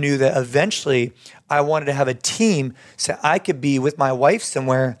also knew that eventually I wanted to have a team so I could be with my wife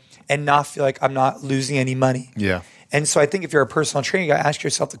somewhere and not feel like I'm not losing any money. Yeah. And so I think if you're a personal trainer, you got to ask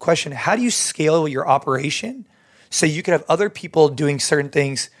yourself the question, how do you scale your operation so you could have other people doing certain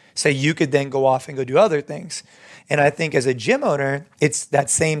things so you could then go off and go do other things? And I think as a gym owner, it's that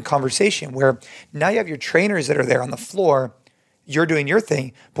same conversation where now you have your trainers that are there on the floor, you're doing your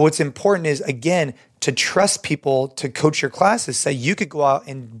thing. But what's important is, again, to trust people to coach your classes so you could go out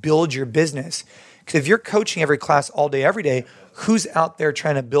and build your business. Because if you're coaching every class all day, every day, who's out there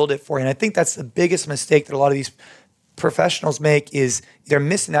trying to build it for you? And I think that's the biggest mistake that a lot of these professionals make is they're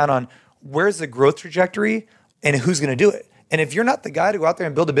missing out on where's the growth trajectory and who's going to do it. And if you're not the guy to go out there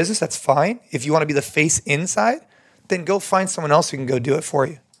and build a business, that's fine. If you want to be the face inside, then go find someone else who can go do it for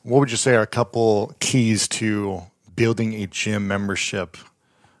you. What would you say are a couple keys to building a gym membership?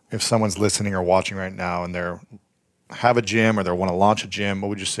 If someone's listening or watching right now and they're have a gym or they want to launch a gym, what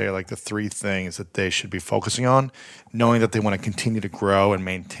would you say are like the 3 things that they should be focusing on, knowing that they want to continue to grow and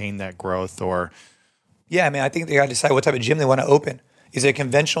maintain that growth? Or yeah, I mean, I think they got to decide what type of gym they want to open. Is it a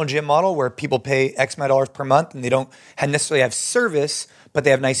conventional gym model where people pay X amount of dollars per month and they don't necessarily have service, but they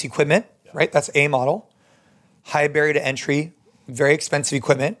have nice equipment, right? That's a model. High barrier to entry, very expensive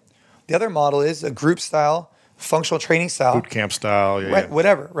equipment. The other model is a group style, functional training style. boot camp style. Right,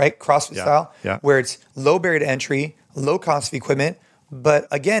 whatever, right? CrossFit style, yeah. Where it's low barrier to entry, low cost of equipment. But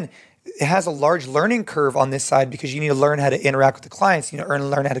again, it has a large learning curve on this side because you need to learn how to interact with the clients, you need to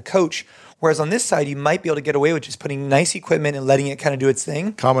learn how to coach. Whereas on this side, you might be able to get away with just putting nice equipment and letting it kind of do its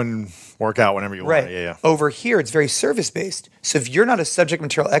thing. Come and work out whenever you want. Right. Over here, it's very service-based. So if you're not a subject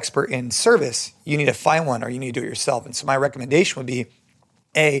material expert in service, you need to find one or you need to do it yourself. And so my recommendation would be,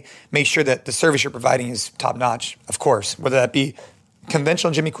 A, make sure that the service you're providing is top-notch, of course, whether that be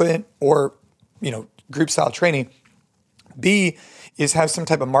conventional gym equipment or, group-style training. B is have some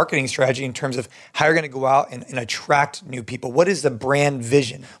type of marketing strategy in terms of how you're going to go out and attract new people. What is the brand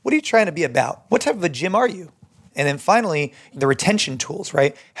vision? What are you trying to be about? What type of a gym are you? And then finally, the retention tools,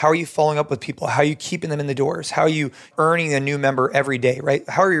 right? How are you following up with people? How are you keeping them in the doors? How are you earning a new member every day, right?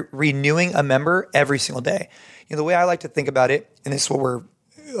 How are you renewing a member every single day? The way I like to think about it, and this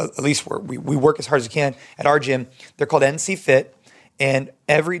is what we work as hard as we can at our gym. They're called NC Fit, and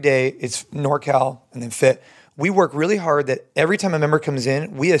every day it's NorCal and then Fit. We work really hard that every time a member comes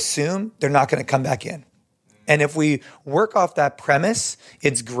in, we assume they're not going to come back in. And if we work off that premise,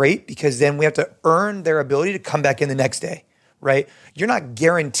 it's great because then we have to earn their ability to come back in the next day, right? You're not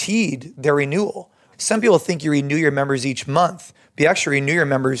guaranteed their renewal. Some people think you renew your members each month, but you actually renew your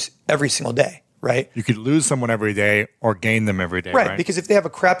members every single day, right? You could lose someone every day or gain them every day, right? Because if they have a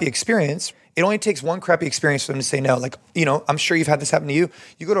crappy experience, it only takes one crappy experience for them to say no. Like, I'm sure you've had this happen to you.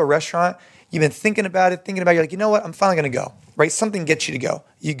 You go to a restaurant, you've been thinking about it, you're like, you know what? I'm finally going to go, right? Something gets you to go.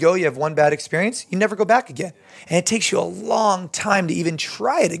 You go, you have one bad experience, you never go back again. And it takes you a long time to even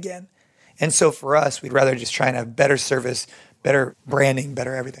try it again. And so for us, we'd rather just try and have better service, better branding,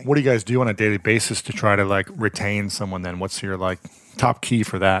 better everything. What do you guys do on a daily basis to try to retain someone then? What's your top key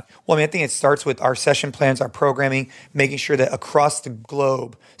for that? Well, I think it starts with our session plans, our programming, making sure that across the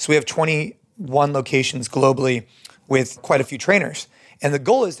globe, so we have 21 locations globally with quite a few trainers. And the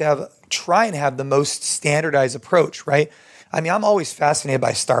goal is to try and have the most standardized approach, right? I'm always fascinated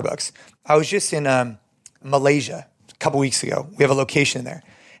by Starbucks. I was just in Malaysia a couple weeks ago. We have a location there.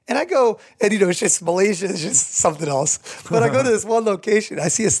 And I go, and it's just Malaysia is just something else. But I go to this one location, I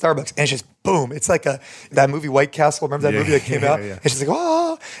see a Starbucks, and it's just boom. It's like that movie White Castle. Remember that movie that came out? Yeah. It's just like,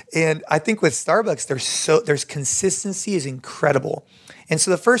 oh. And I think with Starbucks, there's consistency is incredible. And so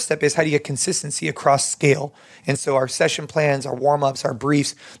the first step is how do you get consistency across scale? And so our session plans, our warm-ups, our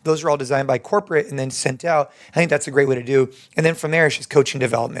briefs, those are all designed by corporate and then sent out. I think that's a great way to do. And then from there, it's just coaching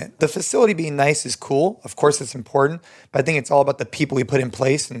development. The facility being nice is cool. Of course, it's important. But I think it's all about the people we put in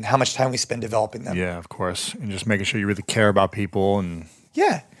place and how much time we spend developing them. Yeah, of course. And just making sure you really care about people and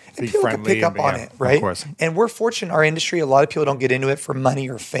and people can pick up on it, right? Of course. And we're fortunate in our industry. A lot of people don't get into it for money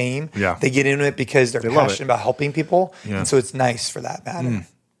or fame. Yeah. They get into it because they're passionate about helping people. Yeah. And so it's nice for that matter.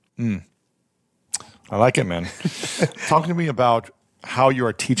 I like it, man. Talk to me about how you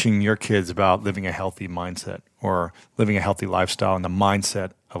are teaching your kids about living a healthy mindset or living a healthy lifestyle and the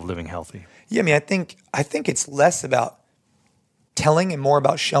mindset of living healthy. Yeah, I think it's less about telling and more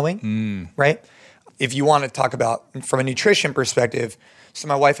about showing, right? If you want to talk about from a nutrition perspective, so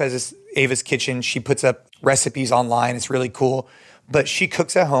my wife has this Ava's Kitchen. She puts up recipes online. It's really cool. But she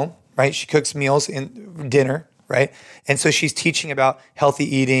cooks at home, right? She cooks meals and dinner, right? And so she's teaching about healthy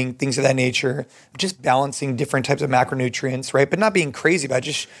eating, things of that nature, just balancing different types of macronutrients, right? But not being crazy about it,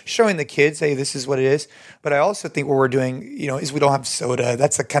 just showing the kids, hey, this is what it is. But I also think what we're doing, is we don't have soda.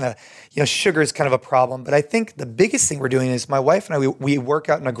 That's a kind of, sugar is kind of a problem. But I think the biggest thing we're doing is my wife and I, we work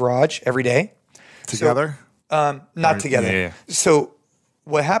out in a garage every day. Together? Not together. Yeah. So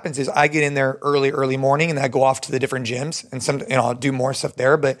what happens is I get in there early morning and then I go off to the different gyms and I'll do more stuff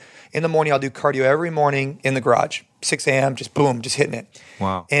there. But in the morning, I'll do cardio every morning in the garage, 6 a.m., just boom, just hitting it.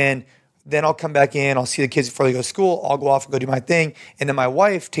 Wow. And then I'll come back in, I'll see the kids before they go to school. I'll go off and go do my thing. And then my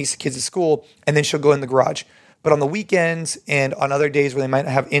wife takes the kids to school and then she'll go in the garage. But on the weekends and on other days where they might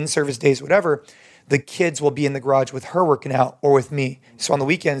have in-service days, whatever, the kids will be in the garage with her working out or with me. So on the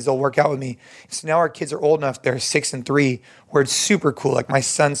weekends, they'll work out with me. So now our kids are old enough, they're 6 and 3, where it's super cool. Like my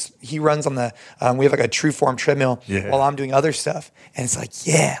son's, he runs on the, we have like a true form treadmill while I'm doing other stuff. And it's like,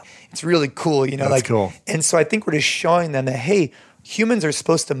 yeah, it's really cool. That's cool. And so I think we're just showing them that, hey, humans are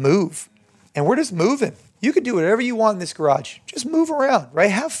supposed to move and we're just moving. You could do whatever you want in this garage. Just move around,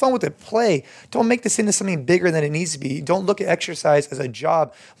 right? Have fun with it. Play. Don't make this into something bigger than it needs to be. Don't look at exercise as a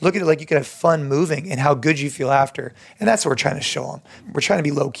job. Look at it like you can have fun moving and how good you feel after. And that's what we're trying to show them. We're trying to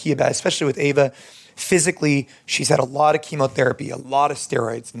be low key about it, especially with Ava. Physically, she's had a lot of chemotherapy, a lot of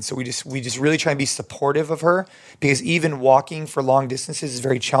steroids. And so we just really try and be supportive of her because even walking for long distances is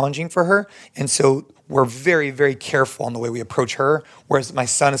very challenging for her. And so we're very, very careful on the way we approach her. Whereas my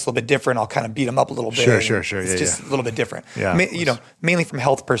son is a little bit different. I'll kind of beat him up a little bit. Sure. It's just a little bit different. Yeah. Mainly from a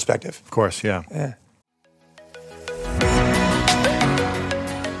health perspective. Of course, yeah. Yeah.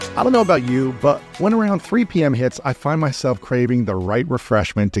 I don't know about you, but when around 3 p.m. hits, I find myself craving the right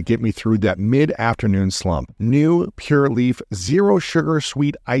refreshment to get me through that mid-afternoon slump. New Pure Leaf Zero Sugar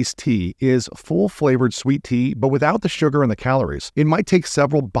Sweet Iced Tea is full-flavored sweet tea, but without the sugar and the calories. It might take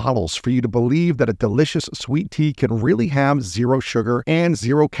several bottles for you to believe that a delicious sweet tea can really have zero sugar and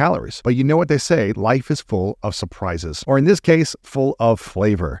 0 calories. But you know what they say, life is full of surprises. Or in this case, full of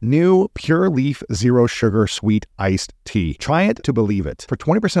flavor. New Pure Leaf Zero Sugar Sweet Iced Tea. Try it to believe it. For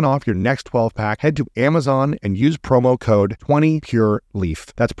 20% off your next 12-pack, head to Amazon and use promo code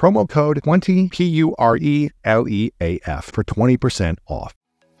 20PureLeaf. That's promo code 20 PURELEAF for 20% off.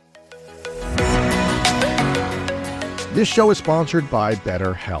 This show is sponsored by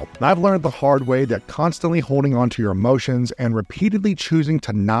BetterHelp. I've learned the hard way that constantly holding on to your emotions and repeatedly choosing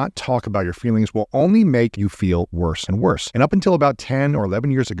to not talk about your feelings will only make you feel worse and worse. And up until about 10 or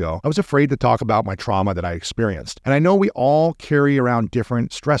 11 years ago, I was afraid to talk about my trauma that I experienced. And I know we all carry around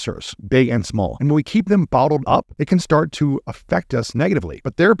different stressors, big and small. And when we keep them bottled up, it can start to affect us negatively.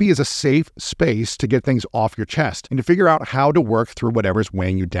 But therapy is a safe space to get things off your chest and to figure out how to work through whatever's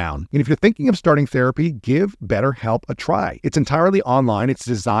weighing you down. And if you're thinking of starting therapy, give BetterHelp a try. It's entirely online. It's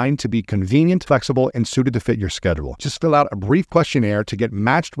designed to be convenient, flexible, and suited to fit your schedule. Just fill out a brief questionnaire to get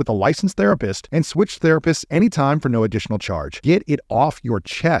matched with a licensed therapist and switch therapists anytime for no additional charge. Get it off your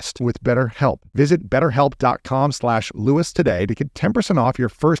chest with BetterHelp. Visit betterhelp.com/Lewis today to get 10% off your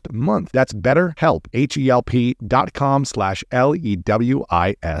first month. That's BetterHelp,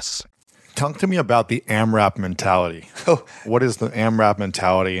 HELP.com/LEWIS. Talk to me about the AMRAP mentality. Oh. What is the AMRAP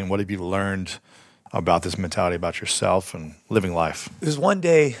mentality and what have you learned about this mentality about yourself and living life? It was one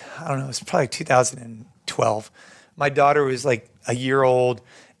day, I don't know, it was probably 2012. My daughter was like a year old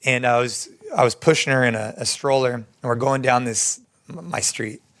and I was pushing her in a stroller and we're going down my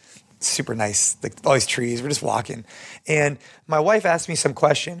street. Super nice, like all these trees, we're just walking. And my wife asked me some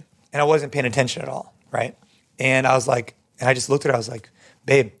question and I wasn't paying attention at all, right? And I was like, and I just looked at her, I was like,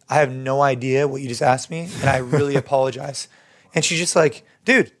 babe, I have no idea what you just asked me and I really apologize. And she's just like,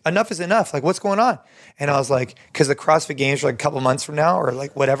 dude, enough is enough. Like, what's going on? And I was like, because the CrossFit Games are like a couple months from now or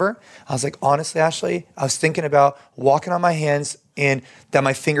like whatever. I was like, honestly, Ashley, I was thinking about walking on my hands and that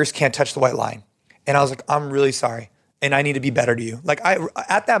my fingers can't touch the white line. And I was like, I'm really sorry. And I need to be better to you. Like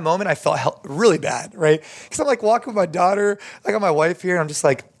at that moment, I felt really bad, right? Because I'm like walking with my daughter, I got my wife here. And I'm just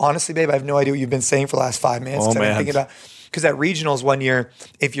like, honestly, babe, I have no idea what you've been saying for the last 5 minutes. Oh, man. I'm thinking about, because at regionals one year,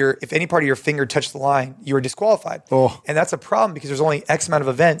 if any part of your finger touched the line, you were disqualified. Oh. And that's a problem because there's only X amount of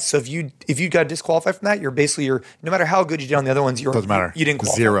events. So if you got disqualified from that, you're no matter how good you did on the other ones, Doesn't matter. You didn't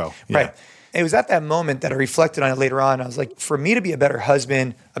qualify. 0. Yeah. Right. It was at that moment that I reflected on it later on. I was like, for me to be a better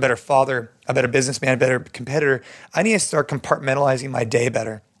husband, a better father, a better businessman, a better competitor, I need to start compartmentalizing my day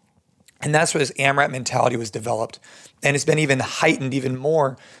better. And that's where this AMRAP mentality was developed. And it's been even heightened even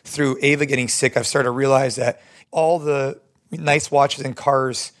more through Ava getting sick. I've started to realize that all the nice watches and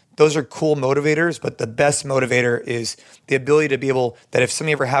cars, those are cool motivators, but the best motivator is the ability to be able, that if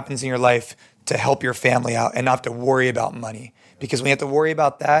something ever happens in your life, to help your family out and not have to worry about money. Because when you have to worry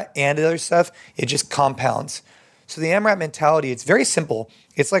about that and other stuff, it just compounds. So the AMRAP mentality, it's very simple.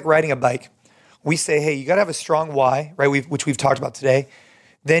 It's like riding a bike. We say, hey, you got to have a strong why, right? Which we've talked about today.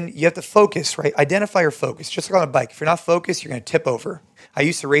 Then you have to focus, right? Identify your focus. Just like on a bike. If you're not focused, you're going to tip over. I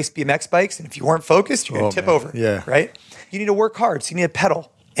used to race BMX bikes, and if you weren't focused, you're going to tip over, right? You need to work hard, so you need to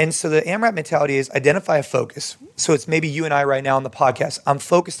pedal. And so the AMRAP mentality is identify a focus. So it's maybe you and I right now on the podcast. I'm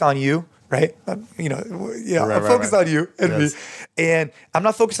focused on you, right? I'm focused on you and me. And I'm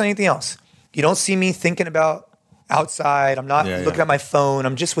not focused on anything else. You don't see me thinking about outside. I'm not looking at my phone.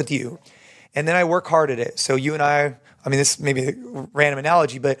 I'm just with you. And then I work hard at it. So you and I mean, this may be a random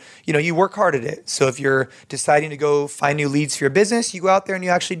analogy, but you work hard at it. So if you're deciding to go find new leads for your business, you go out there and you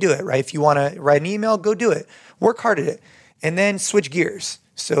actually do it, right? If you want to write an email, go do it. Work hard at it. And then switch gears.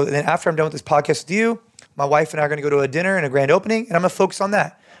 So then after I'm done with this podcast with you, my wife and I are going to go to a dinner and a grand opening, and I'm going to focus on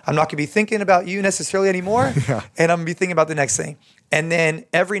that. I'm not going to be thinking about you necessarily anymore, and I'm going to be thinking about the next thing. And then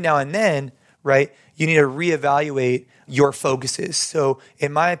every now and then, right, you need to reevaluate your focuses. So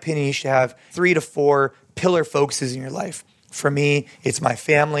in my opinion, you should have 3 to 4 pillar focuses in your life. For me, it's my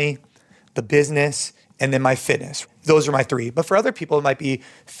family, the business, and then my fitness. Those are my 3. But for other people, it might be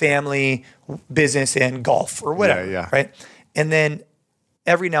family, business, and golf or whatever, right? And then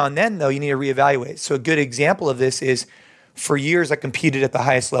every now and then, though, you need to reevaluate. So a good example of this is for years, I competed at the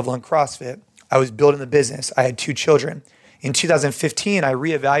highest level in CrossFit. I was building the business. I had 2 children. In 2015, I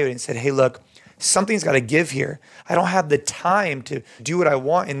reevaluated and said, hey, look, something's got to give here. I don't have the time to do what I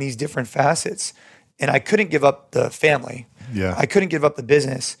want in these different facets. And I couldn't give up the family. I couldn't give up the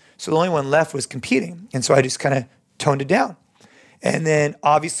business. So the only one left was competing. And so I just kind of toned it down. And then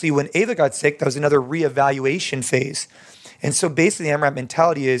obviously when Ava got sick, that was another reevaluation phase. And so basically the AMRAP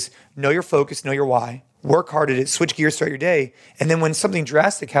mentality is know your focus, know your why, work hard at it, switch gears throughout your day. And then when something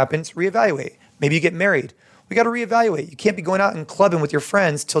drastic happens, reevaluate. Maybe you get married. We got to reevaluate. You can't be going out and clubbing with your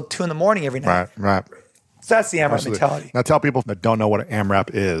friends till 2 a.m. every night. Right. So that's the AMRAP mentality. Now tell people that don't know what an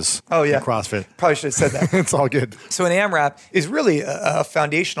AMRAP is in CrossFit. Probably should have said that. It's all good. So an AMRAP is really a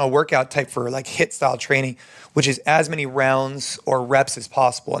foundational workout type for like HIIT style training, which is as many rounds or reps as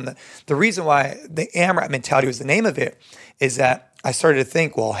possible. And the reason why the AMRAP mentality was the name of it is that I started to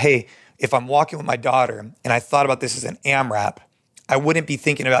think, well, hey, if I'm walking with my daughter and I thought about this as an AMRAP, I wouldn't be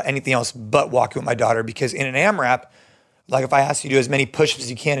thinking about anything else but walking with my daughter, because in an AMRAP, like if I ask you to do as many push-ups as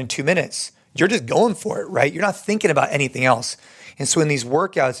you can in 2 minutes, you're just going for it, right? You're not thinking about anything else. And so in these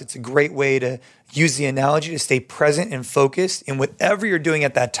workouts, it's a great way to use the analogy to stay present and focused in whatever you're doing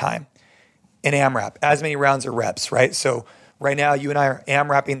at that time. An AMRAP, as many rounds or reps, right? So right now, you and I are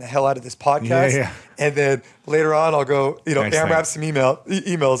AMRAPing the hell out of this podcast. And then later on, I'll go, AMRAP some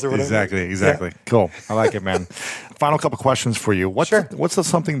emails or whatever. Exactly. Yeah. Cool. I like it, man. Final couple questions for you. What's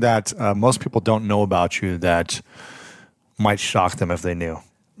something that most people don't know about you that might shock them if they knew?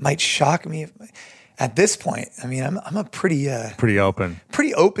 Might shock me at this point. I mean, I'm a pretty open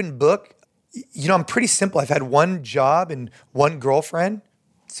book. I'm pretty simple. I've had one job and one girlfriend.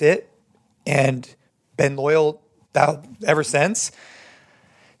 That's it. And been loyal ever since.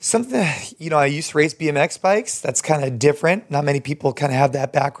 Something, I used to race BMX bikes. That's kind of different. Not many people kind of have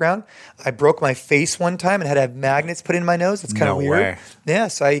that background. I broke my face one time and had to have magnets put in my nose. That's kind of weird. Way. Yeah,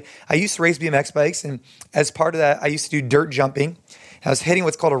 so I used to race BMX bikes, and as part of that, I used to do dirt jumping. I was hitting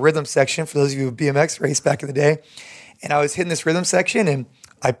what's called a rhythm section, for those of you who BMX raced back in the day. And I was hitting this rhythm section, and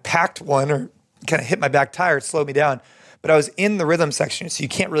I packed one or kind of hit my back tire. It slowed me down. But I was in the rhythm section, so you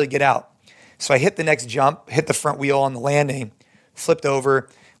can't really get out. So I hit the next jump, hit the front wheel on the landing, flipped over.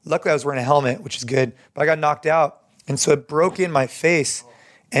 Luckily, I was wearing a helmet, which is good, but I got knocked out. And so it broke in my face.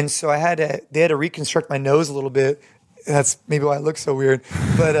 And so they had to reconstruct my nose a little bit. That's maybe why I look so weird.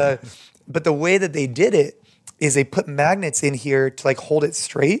 But the way that they did it is they put magnets in here to like hold it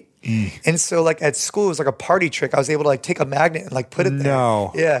straight. And so like at school, it was like a party trick. I was able to like take a magnet and like put it there.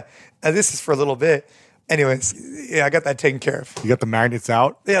 No. Yeah. And this is for a little bit. Anyways, I got that taken care of. You got the magnets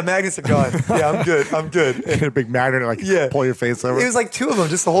out? Yeah, magnets are gone. Yeah, I'm good. You get a big magnet and pull your face over? It was like 2 of them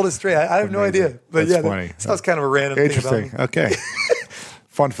just to hold it straight. I have no idea. But that's funny. That was kind of a random thing about me. Okay.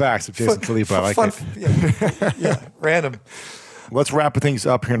 Fun facts of Jason Khalipa. I like it. Yeah, random. Let's wrap things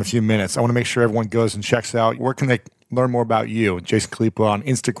up here in a few minutes. I want to make sure everyone goes and checks out. Where can they learn more about you? Jason Khalipa on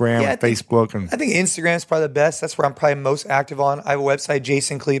Instagram and Facebook. I think Instagram is probably the best. That's where I'm probably most active on. I have a website,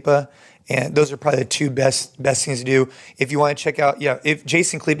 Jason Khalipa, and those are probably the 2 best things to do. If you want to check out, if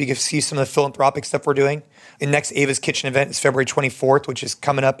Jason Khalipa, you can see some of the philanthropic stuff we're doing. The next Ava's Kitchen event is February 24th, which is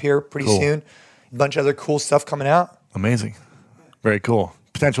coming up here pretty soon. A bunch of other cool stuff coming out. Amazing. Very cool.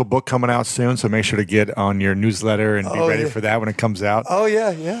 Potential book coming out soon, so make sure to get on your newsletter and be ready for that when it comes out. Oh,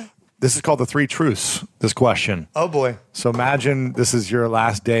 yeah. This is called the 3 truths, this question. Oh, boy. So imagine this is your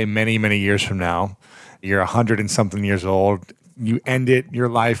last day many, many years from now, You're 100 and something years old. You ended your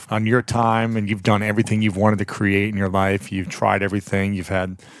life on your time, and you've done everything you've wanted to create in your life. You've tried everything. You've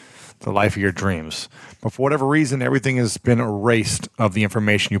had the life of your dreams. But for whatever reason, everything has been erased of the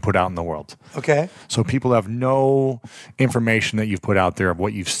information you put out in the world. Okay. So people have no information that you've put out there of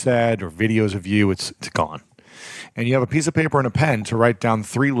what you've said or videos of you. It's gone. And you have a piece of paper and a pen to write down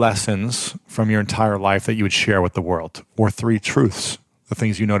 3 lessons from your entire life that you would share with the world, or 3 truths, the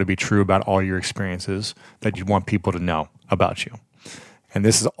things you know to be true about all your experiences that you want people to know about you. And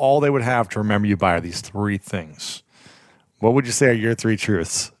this is all they would have to remember you by, are these 3 things. What would you say are your 3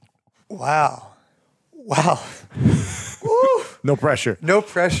 truths? Wow. No pressure. No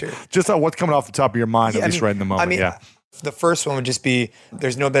pressure. Just what's coming off the top of your mind, at least right in the moment. The first one would just be,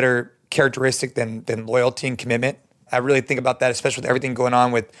 there's no better characteristic than loyalty and commitment. I really think about that, especially with everything going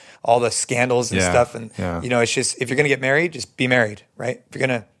on with all the scandals and stuff. And, it's just, if you're going to get married, just be married, right? If you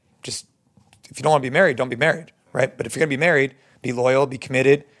don't want to be married, don't be married, right? But if you're going to be married, be loyal, be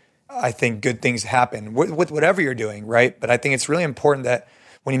committed. I think good things happen with whatever you're doing, right? But I think it's really important that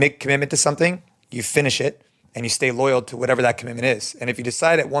when you make a commitment to something, you finish it and you stay loyal to whatever that commitment is. And if you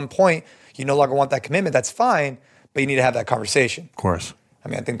decide at one point you no longer want that commitment, that's fine, but you need to have that conversation. Of course. I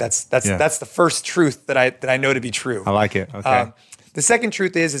mean, I think that's the first truth that I know to be true. I like it. Okay. The second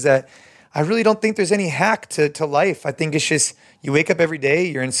truth is that I really don't think there's any hack to life. I think it's just you wake up every day,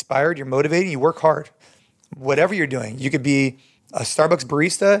 you're inspired, you're motivated, you work hard. Whatever you're doing, you could be a Starbucks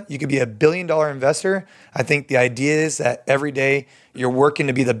barista, you could be $1 billion investor. I think the idea is that every day you're working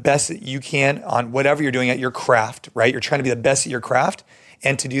to be the best that you can on whatever you're doing at your craft, right? You're trying to be the best at your craft.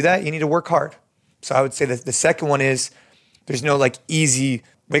 And to do that, you need to work hard. So I would say that the second one is there's no easy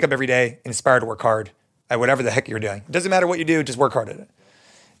wake up every day, inspired to work hard at whatever the heck you're doing. It doesn't matter what you do, just work hard at it.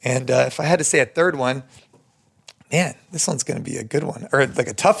 And if I had to say a third one, man, this one's going to be a good one, or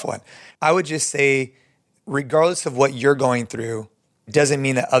a tough one. I would just say, regardless of what you're going through, doesn't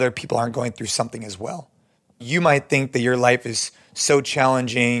mean that other people aren't going through something as well. You might think that your life is so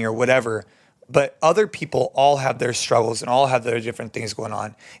challenging or whatever, but other people all have their struggles and all have their different things going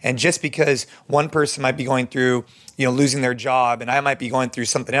on. And just because one person might be going through, losing their job, and I might be going through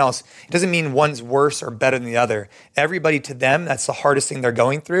something else, it doesn't mean one's worse or better than the other. Everybody, to them, that's the hardest thing they're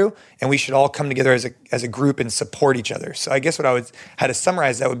going through, and we should all come together as a group and support each other. So I guess what I would how to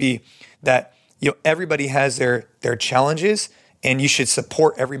summarize that would be that everybody has their challenges, and you should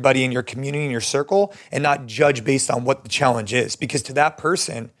support everybody in your community, in your circle, and not judge based on what the challenge is. Because to that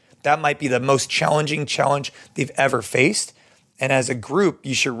person, that might be the most challenging challenge they've ever faced. And as a group,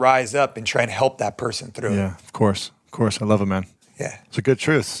 you should rise up and try and help that person through. Yeah, of course. Of course. I love it, man. Yeah. It's a good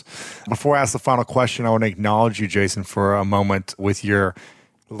truth. Before I ask the final question, I want to acknowledge you, Jason, for a moment with your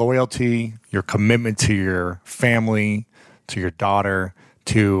loyalty, your commitment to your family, to your daughter,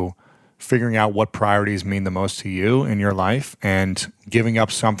 to figuring out what priorities mean the most to you in your life, and giving up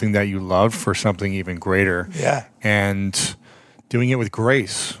something that you love for something even greater. Yeah. And doing it with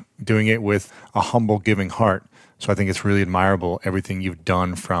grace, doing it with a humble, giving heart. So I think it's really admirable, everything you've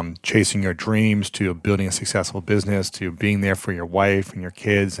done, from chasing your dreams to building a successful business to being there for your wife and your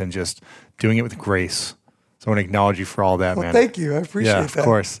kids and just doing it with grace. So I want to acknowledge you for all that, man. Thank you. I appreciate that. Of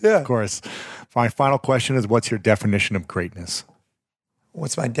course. Yeah. Of course. My final question is, what's your definition of greatness?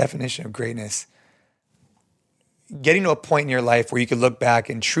 What's my definition of greatness? Getting to a point in your life where you could look back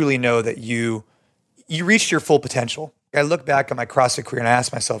and truly know that you reached your full potential. I look back at my CrossFit career and I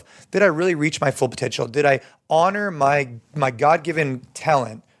ask myself, did I really reach my full potential? Did I honor my God-given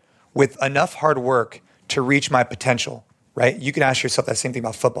talent with enough hard work to reach my potential, right? You can ask yourself that same thing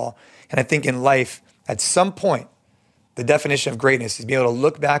about football. And I think in life, at some point, the definition of greatness is being able to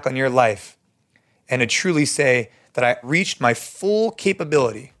look back on your life and to truly say that I reached my full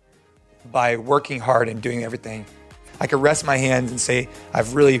capability by working hard and doing everything. I could rest my hands and say,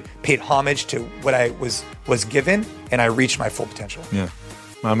 I've really paid homage to what I was given, and I reached my full potential. Yeah.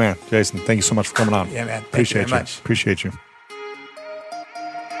 My man, Jason, thank you so much for coming on. Yeah, man. Appreciate you very much. Appreciate you.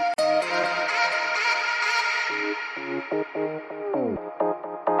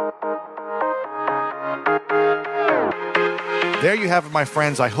 There you have it, my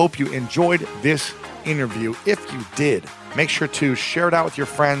friends. I hope you enjoyed this interview. If you did, make sure to share it out with your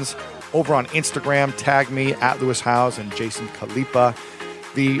friends over on Instagram. Tag me at Lewis Howes and Jason Khalipa.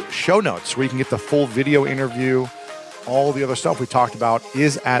 The show notes where you can get the full video interview, all the other stuff we talked about,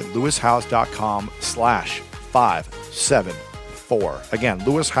 is at lewishowes.com/574. Again,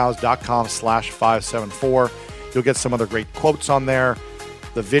 lewishowes.com/574. You'll get some other great quotes on there,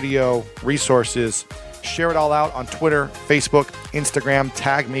 the video, resources. Share it all out on Twitter, Facebook, Instagram.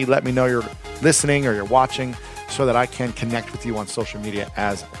 Tag me. Let me know you're listening or you're watching so that I can connect with you on social media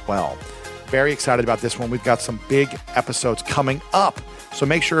as well. Very excited about this one. We've got some big episodes coming up. So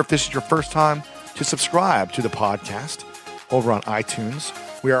make sure if this is your first time to subscribe to the podcast over on iTunes.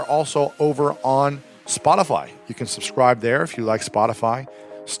 We are also over on Spotify. You can subscribe there if you like Spotify,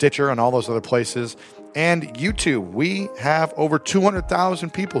 Stitcher, and all those other places. And YouTube. We have over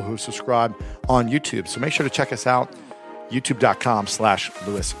 200,000 people who subscribe on YouTube. So make sure to check us out,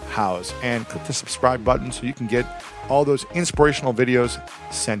 youtube.com/Lewis Howes, and click the subscribe button so you can get all those inspirational videos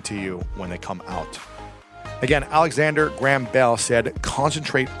sent to you when they come out. Again, Alexander Graham Bell said,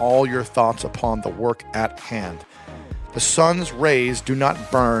 concentrate all your thoughts upon the work at hand. The sun's rays do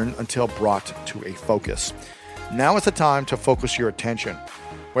not burn until brought to a focus. Now is the time to focus your attention.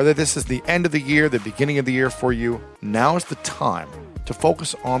 Whether this is the end of the year, the beginning of the year for you, now is the time to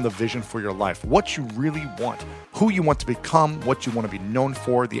focus on the vision for your life, what you really want, who you want to become, what you want to be known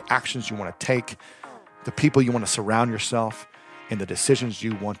for, the actions you want to take, the people you want to surround yourself, and the decisions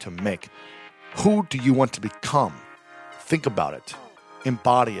you want to make. Who do you want to become? Think about it.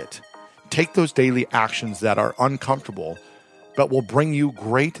 Embody it. Take those daily actions that are uncomfortable, but will bring you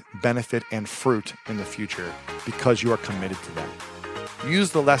great benefit and fruit in the future because you are committed to them.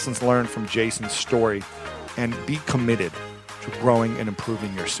 Use the lessons learned from Jason's story and be committed to growing and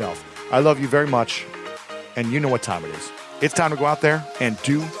improving yourself. I love you very much, and you know what time it is. It's time to go out there and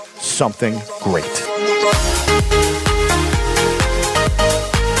do something great.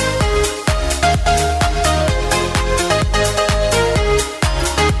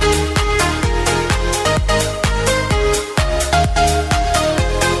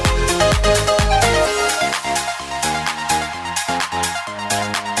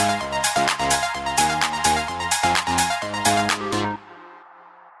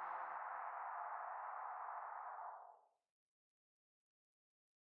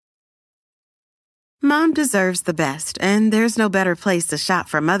 Mom deserves the best, and there's no better place to shop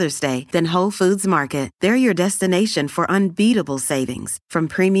for Mother's Day than Whole Foods Market. They're your destination for unbeatable savings, from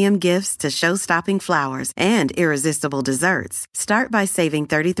premium gifts to show-stopping flowers and irresistible desserts. Start by saving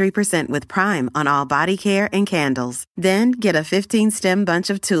 33% with Prime on all body care and candles. Then get a 15-stem bunch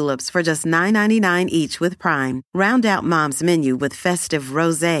of tulips for just $9.99 each with Prime. Round out Mom's menu with festive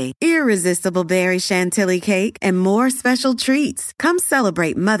rosé, irresistible berry chantilly cake, and more special treats. Come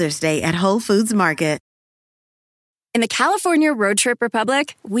celebrate Mother's Day at Whole Foods Market. In the California Road Trip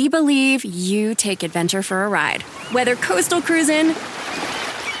Republic, we believe you take adventure for a ride. Whether coastal cruising,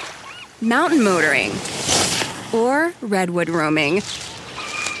 mountain motoring, or redwood roaming,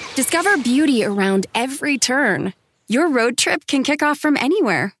 discover beauty around every turn. Your road trip can kick off from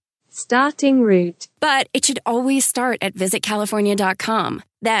anywhere. Starting route. But it should always start at visitcalifornia.com.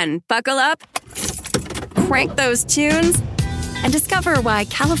 Then buckle up, crank those tunes, and discover why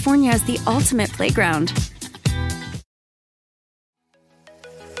California is the ultimate playground.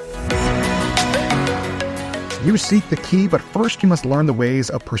 You seek the key, but first you must learn the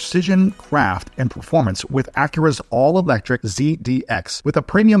ways of precision, craft, and performance with Acura's all-electric ZDX. With a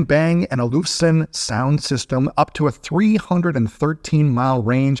premium Bang and Olufsen sound system, up to a 313-mile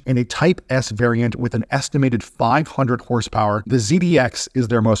range, and a Type S variant with an estimated 500 horsepower, the ZDX is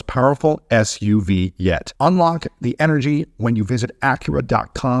their most powerful SUV yet. Unlock the energy when you visit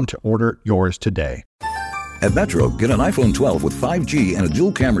Acura.com to order yours today. At Metro, get an iPhone 12 with 5G and a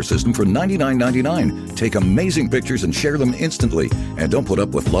dual camera system for $99.99. Take amazing pictures and share them instantly. And don't put up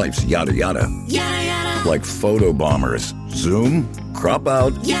with life's yada yada. Yada yada. Like photo bombers. Zoom, crop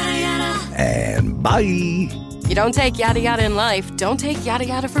out, yada yada. And bye. You don't take yada yada in life, don't take yada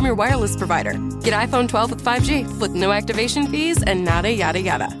yada from your wireless provider. Get iPhone 12 with 5G with no activation fees and nada yada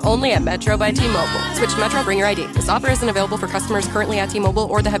yada. Only at Metro by T-Mobile. Switch to Metro, bring your ID. This offer isn't available for customers currently at T-Mobile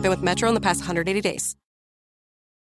or that have been with Metro in the past 180 days.